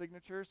WhatsApp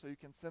signature so you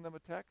can send him a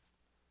text.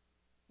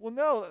 Well,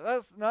 no,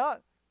 that's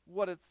not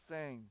what it's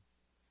saying.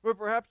 Or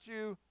perhaps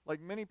you, like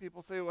many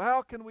people, say, well,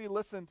 how can we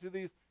listen to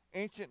these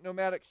ancient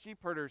nomadic sheep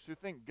herders who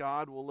think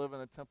God will live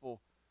in a temple?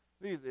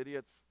 These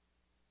idiots.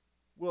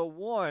 Well,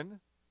 one,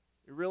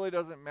 it really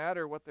doesn't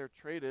matter what their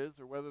trade is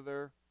or whether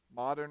they're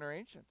modern or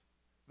ancient.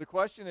 The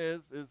question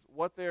is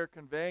what they're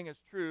conveying is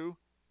true,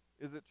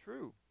 is it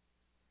true?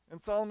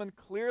 And Solomon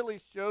clearly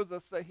shows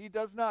us that he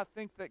does not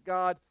think that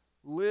God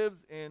lives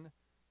in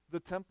the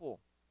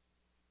temple.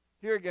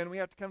 Here again, we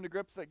have to come to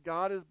grips that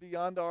God is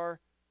beyond our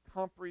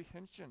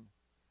comprehension.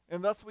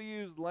 And thus we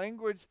use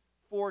language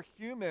for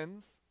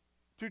humans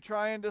to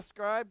try and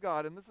describe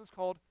God. And this is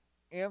called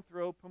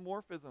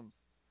anthropomorphisms.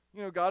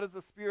 You know, God is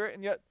a spirit,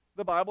 and yet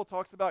the Bible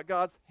talks about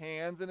God's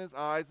hands and his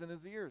eyes and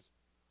his ears.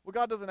 Well,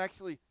 God doesn't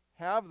actually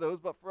have those,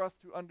 but for us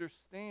to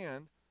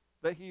understand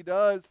that he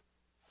does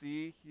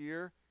see,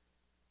 hear,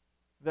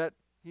 that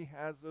he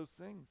has those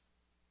things.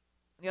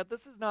 And yet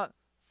this is not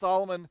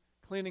Solomon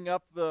cleaning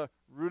up the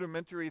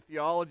rudimentary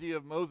theology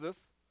of Moses.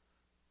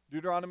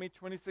 Deuteronomy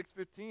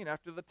 26:15,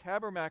 after the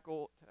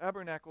tabernacle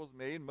was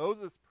made,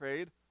 Moses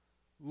prayed,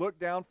 look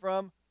down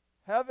from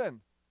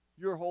heaven,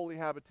 your holy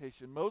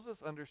habitation.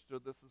 Moses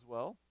understood this as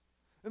well.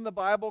 And the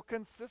Bible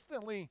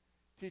consistently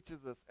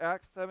teaches us.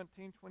 Acts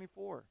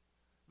 17:24.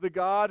 The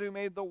God who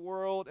made the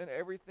world and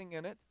everything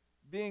in it,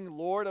 being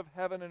Lord of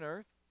heaven and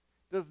earth,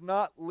 does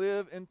not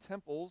live in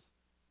temples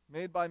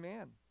made by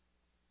man.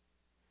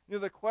 You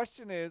know, the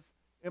question is,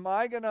 am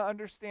I going to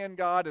understand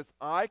God as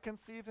I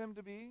conceive him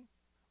to be,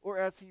 or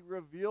as he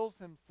reveals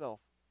himself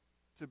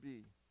to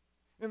be?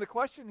 And the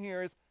question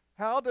here is,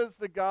 how does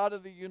the God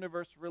of the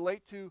universe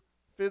relate to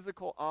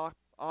physical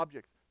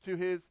objects, to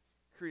his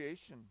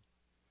creation?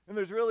 And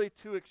there's really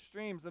two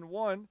extremes, and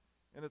one,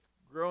 and it's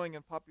growing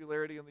in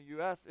popularity in the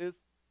U.S., is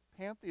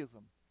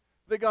pantheism.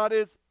 That God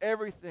is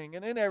everything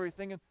and in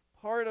everything and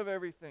part of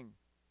everything.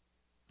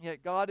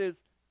 Yet God is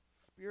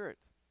spirit.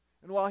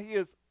 And while he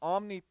is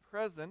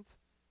omnipresent,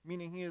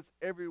 meaning he is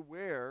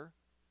everywhere,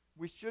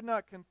 we should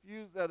not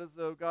confuse that as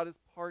though God is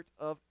part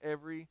of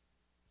everything.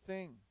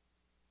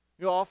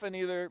 You know, often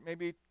either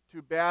maybe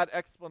to bad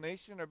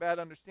explanation or bad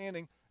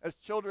understanding, as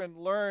children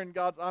learn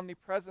God's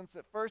omnipresence,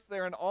 at first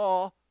they're in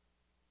awe,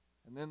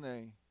 and then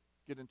they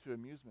get into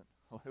amusement.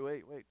 Oh,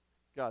 wait,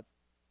 God's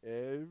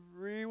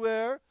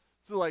everywhere?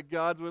 So like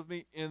God's with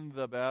me in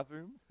the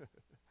bathroom?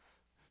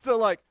 So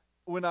like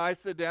when I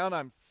sit down,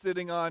 I'm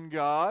sitting on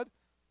God?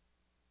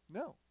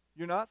 No,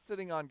 you're not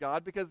sitting on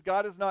God, because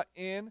God is not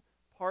in,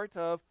 part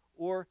of,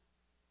 or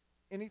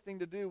anything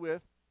to do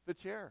with the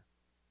chair.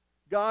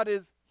 God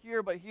is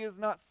here, but he is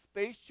not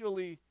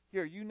spatially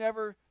here. You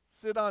never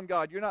sit on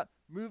God. You're not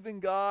moving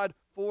God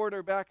forward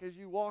or back as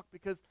you walk,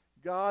 because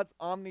God's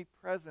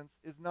omnipresence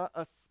is not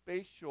a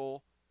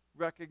spatial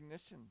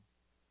recognition.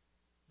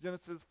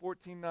 Genesis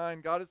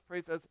 14:9, God is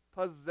praised as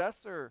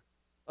possessor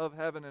of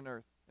heaven and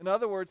earth. In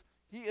other words,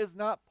 he is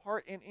not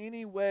part in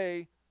any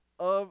way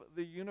of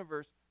the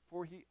universe,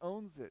 for he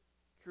owns it,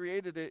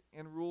 created it,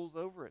 and rules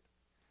over it.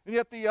 And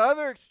yet the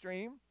other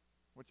extreme,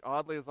 which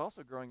oddly is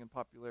also growing in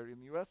popularity in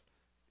the U.S.,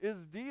 is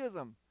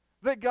deism,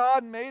 that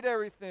God made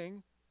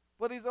everything,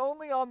 but he's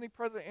only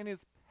omnipresent in his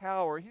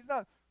power. He's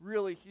not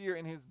really here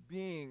in his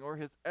being or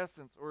his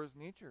essence or his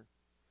nature.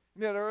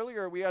 And yet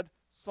earlier we had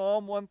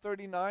Psalm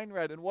 139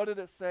 read, and what did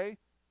it say?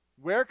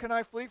 Where can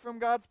I flee from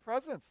God's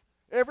presence?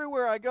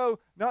 Everywhere I go,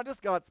 not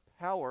just God's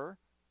power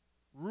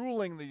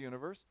ruling the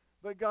universe,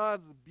 but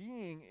God's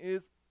being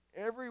is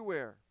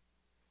everywhere.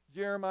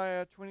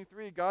 Jeremiah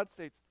 23, God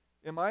states,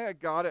 Am I a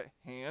God at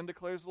hand,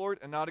 declares the Lord,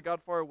 and not a God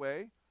far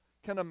away?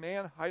 Can a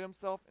man hide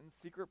himself in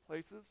secret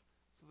places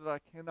so that I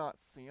cannot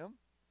see him?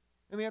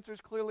 And the answer is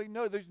clearly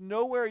no. There's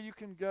nowhere you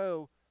can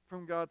go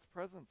from God's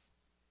presence.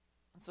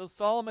 And so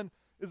Solomon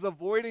is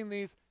avoiding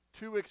these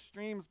two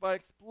extremes by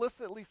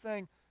explicitly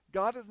saying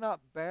God is not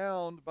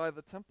bound by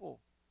the temple.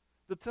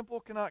 The temple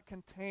cannot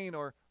contain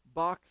or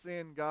box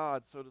in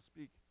God, so to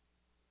speak.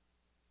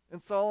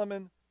 And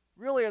Solomon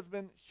really has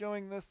been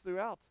showing this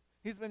throughout.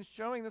 He's been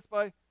showing this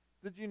by,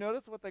 did you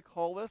notice what they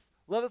call this?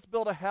 Let us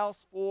build a house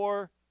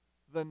for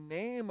the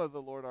name of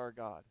the Lord our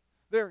God.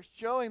 They're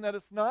showing that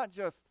it's not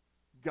just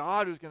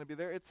God who's going to be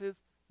there, it's his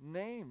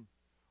name.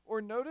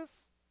 Or notice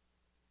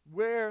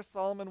where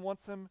Solomon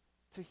wants him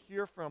to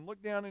hear from.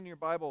 Look down in your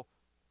Bible,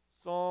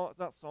 1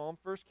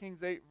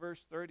 Kings 8,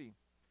 verse 30.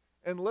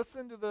 And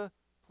listen to the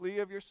plea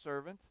of your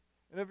servant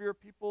and of your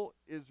people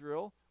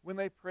Israel when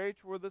they pray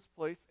toward this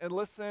place, and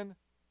listen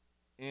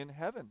in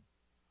heaven.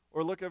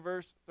 Or look at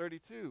verse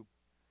 32.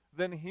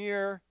 Then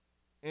hear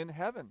in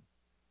heaven.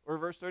 Or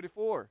verse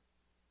 34.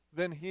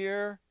 Then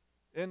hear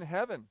in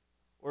heaven.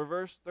 Or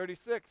verse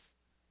 36.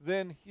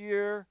 Then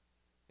hear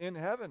in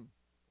heaven.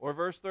 Or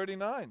verse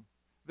 39.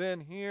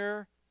 Then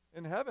hear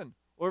in heaven.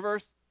 Or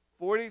verse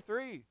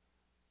 43,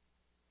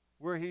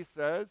 where he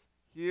says,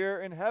 hear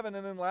in heaven.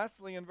 And then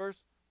lastly in verse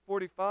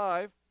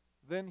 45,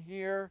 then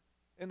hear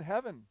in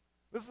heaven.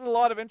 This is a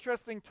lot of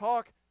interesting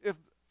talk if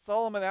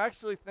Solomon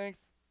actually thinks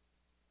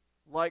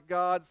like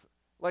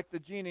the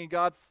genie,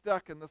 God's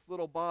stuck in this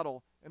little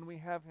bottle and we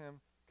have him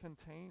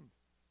contained.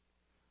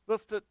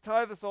 Let's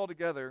tie this all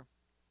together.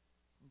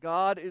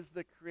 God is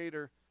the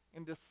creator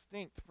and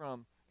distinct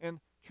from and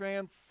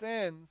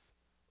transcends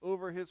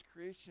over his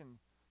creation.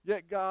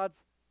 Yet God's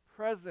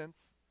presence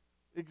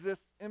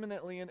exists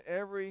immanently in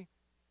every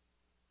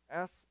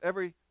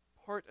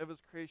part of his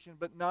creation,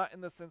 but not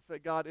in the sense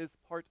that God is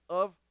part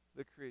of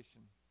the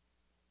creation.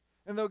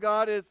 And though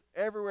God is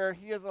everywhere,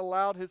 he has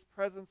allowed his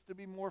presence to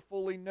be more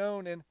fully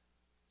known in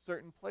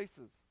certain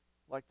places,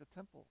 like the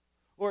temple,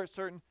 or at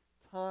certain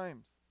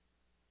times.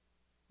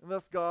 And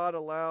thus God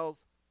allows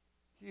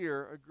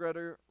here a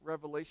greater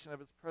revelation of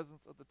his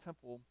presence at the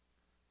temple,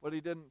 but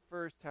he didn't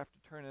first have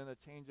to turn in a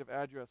change of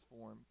address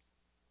forms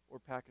or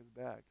pack his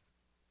bags.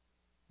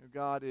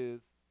 God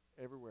is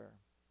everywhere.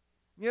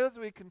 And yet as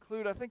we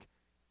conclude, I think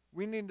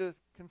we need to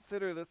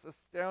consider this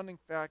astounding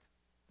fact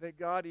that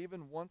God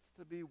even wants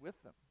to be with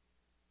them.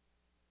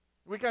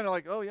 We kind of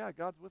like, oh yeah,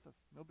 God's with us.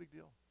 No big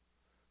deal.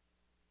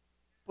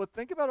 But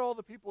think about all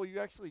the people you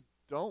actually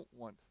don't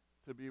want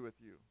to be with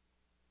you.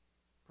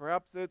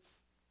 Perhaps it's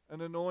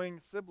an annoying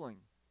sibling,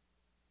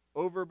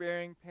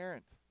 overbearing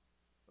parent,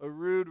 a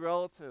rude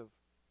relative,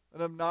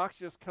 an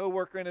obnoxious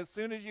coworker, and as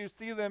soon as you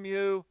see them,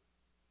 you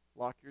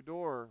lock your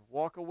door,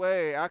 walk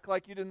away, act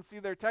like you didn't see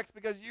their text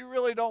because you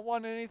really don't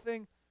want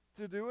anything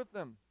to do with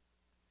them.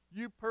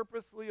 You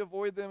purposely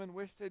avoid them and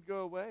wish they'd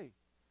go away.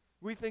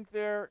 We think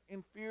they're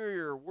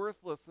inferior,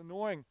 worthless,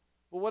 annoying.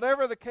 But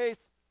whatever the case,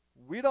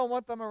 we don't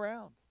want them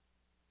around.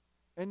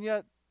 And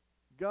yet,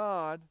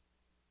 God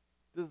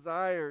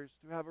desires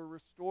to have a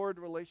restored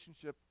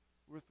relationship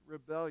with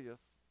rebellious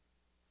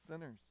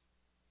sinners.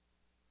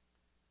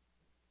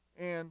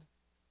 And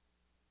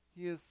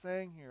he is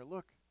saying here,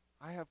 look,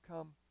 I have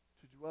come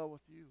to dwell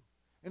with you.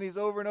 And he's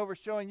over and over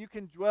showing you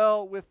can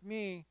dwell with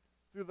me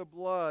through the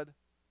blood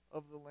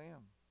of the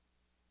Lamb.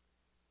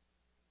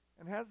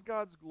 And has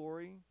God's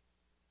glory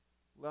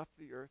left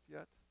the earth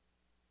yet?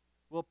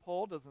 Well,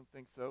 Paul doesn't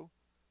think so,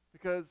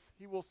 because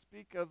he will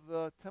speak of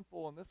the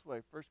temple in this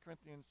way. 1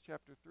 Corinthians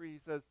chapter 3, he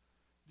says,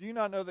 do you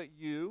not know that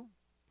you,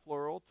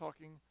 plural,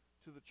 talking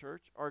to the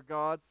church, are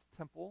God's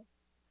temple,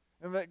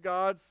 and that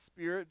God's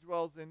Spirit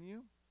dwells in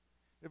you?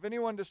 If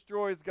anyone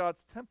destroys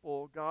God's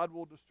temple, God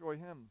will destroy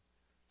him.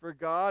 For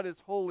God is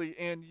holy,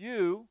 and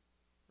you,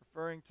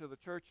 referring to the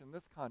church in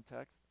this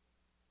context,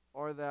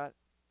 are that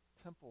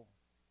temple.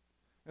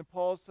 And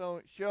Paul's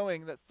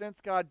showing that since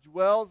God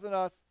dwells in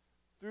us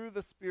through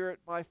the Spirit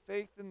by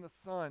faith in the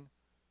Son,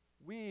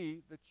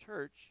 we, the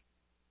church,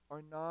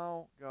 are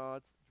now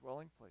God's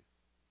dwelling place.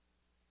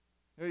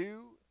 Are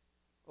you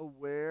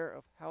aware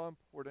of how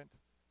important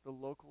the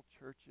local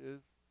church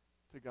is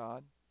to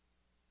God?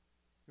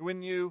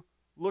 When you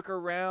look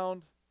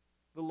around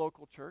the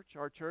local church,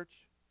 our church,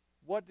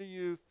 what do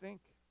you think?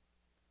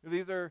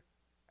 These are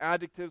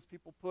adjectives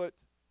people put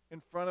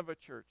in front of a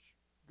church,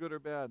 good or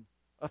bad.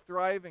 A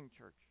thriving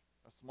church,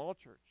 a small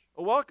church,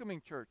 a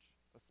welcoming church,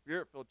 a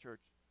spirit-filled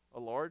church, a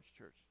large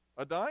church,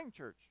 a dying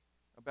church,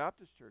 a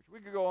Baptist church.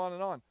 We could go on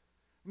and on.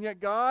 And yet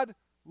God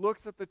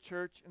looks at the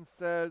church and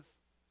says,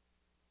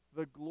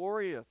 the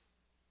glorious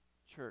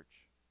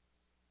church,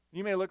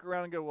 You may look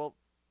around and go, well,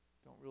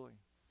 don't really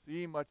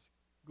see much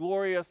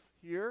glorious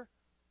here.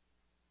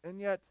 And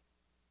yet,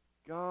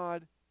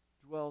 God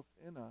dwells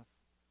in us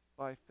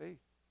by faith.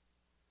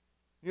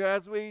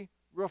 As we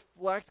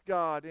reflect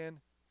God in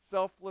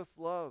selfless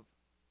love,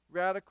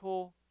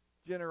 radical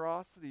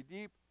generosity,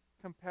 deep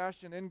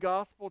compassion, and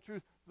gospel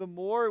truth, the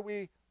more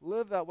we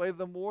live that way,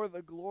 the more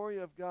the glory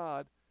of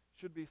God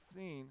should be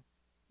seen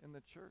in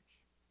the church.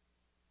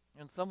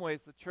 In some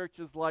ways, the church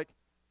is like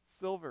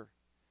silver.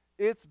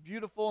 It's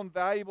beautiful and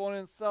valuable in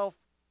itself,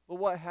 but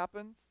what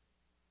happens?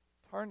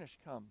 Tarnish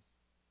comes,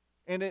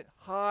 and it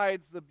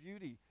hides the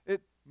beauty.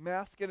 It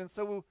masks it, and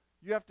so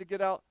you have to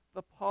get out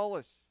the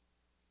polish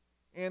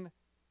and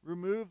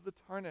remove the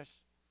tarnish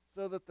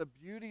so that the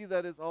beauty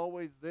that is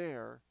always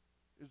there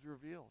is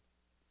revealed.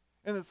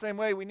 In the same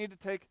way, we need to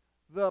take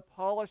the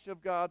polish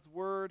of God's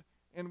word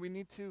and we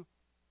need to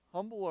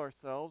humble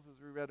ourselves,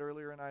 as we read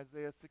earlier in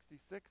Isaiah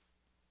 66,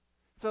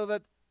 so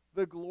that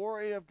the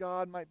glory of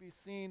God might be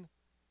seen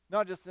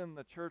not just in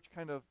the church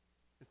kind of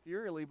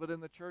ethereally, but in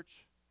the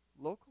church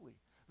locally.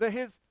 That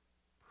his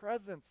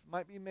presence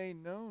might be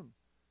made known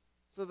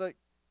so that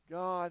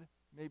God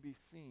may be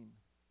seen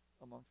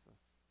amongst us.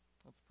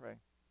 Let's pray.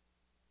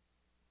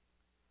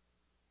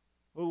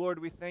 Oh Lord,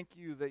 we thank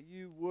you that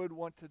you would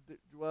want to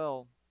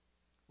dwell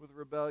with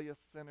rebellious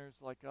sinners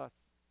like us.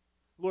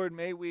 Lord,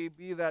 may we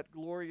be that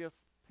glorious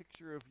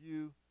picture of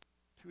you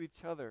to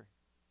each other,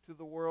 to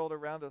the world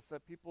around us,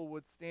 that people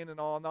would stand in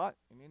awe, not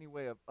in any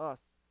way of us,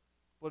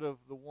 but of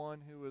the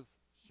one who is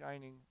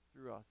shining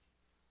through us.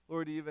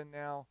 Lord, even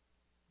now,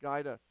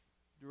 guide us,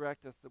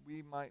 direct us, that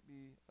we might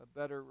be a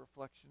better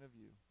reflection of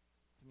you.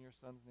 It's in your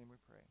Son's name we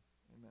pray.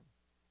 Amen.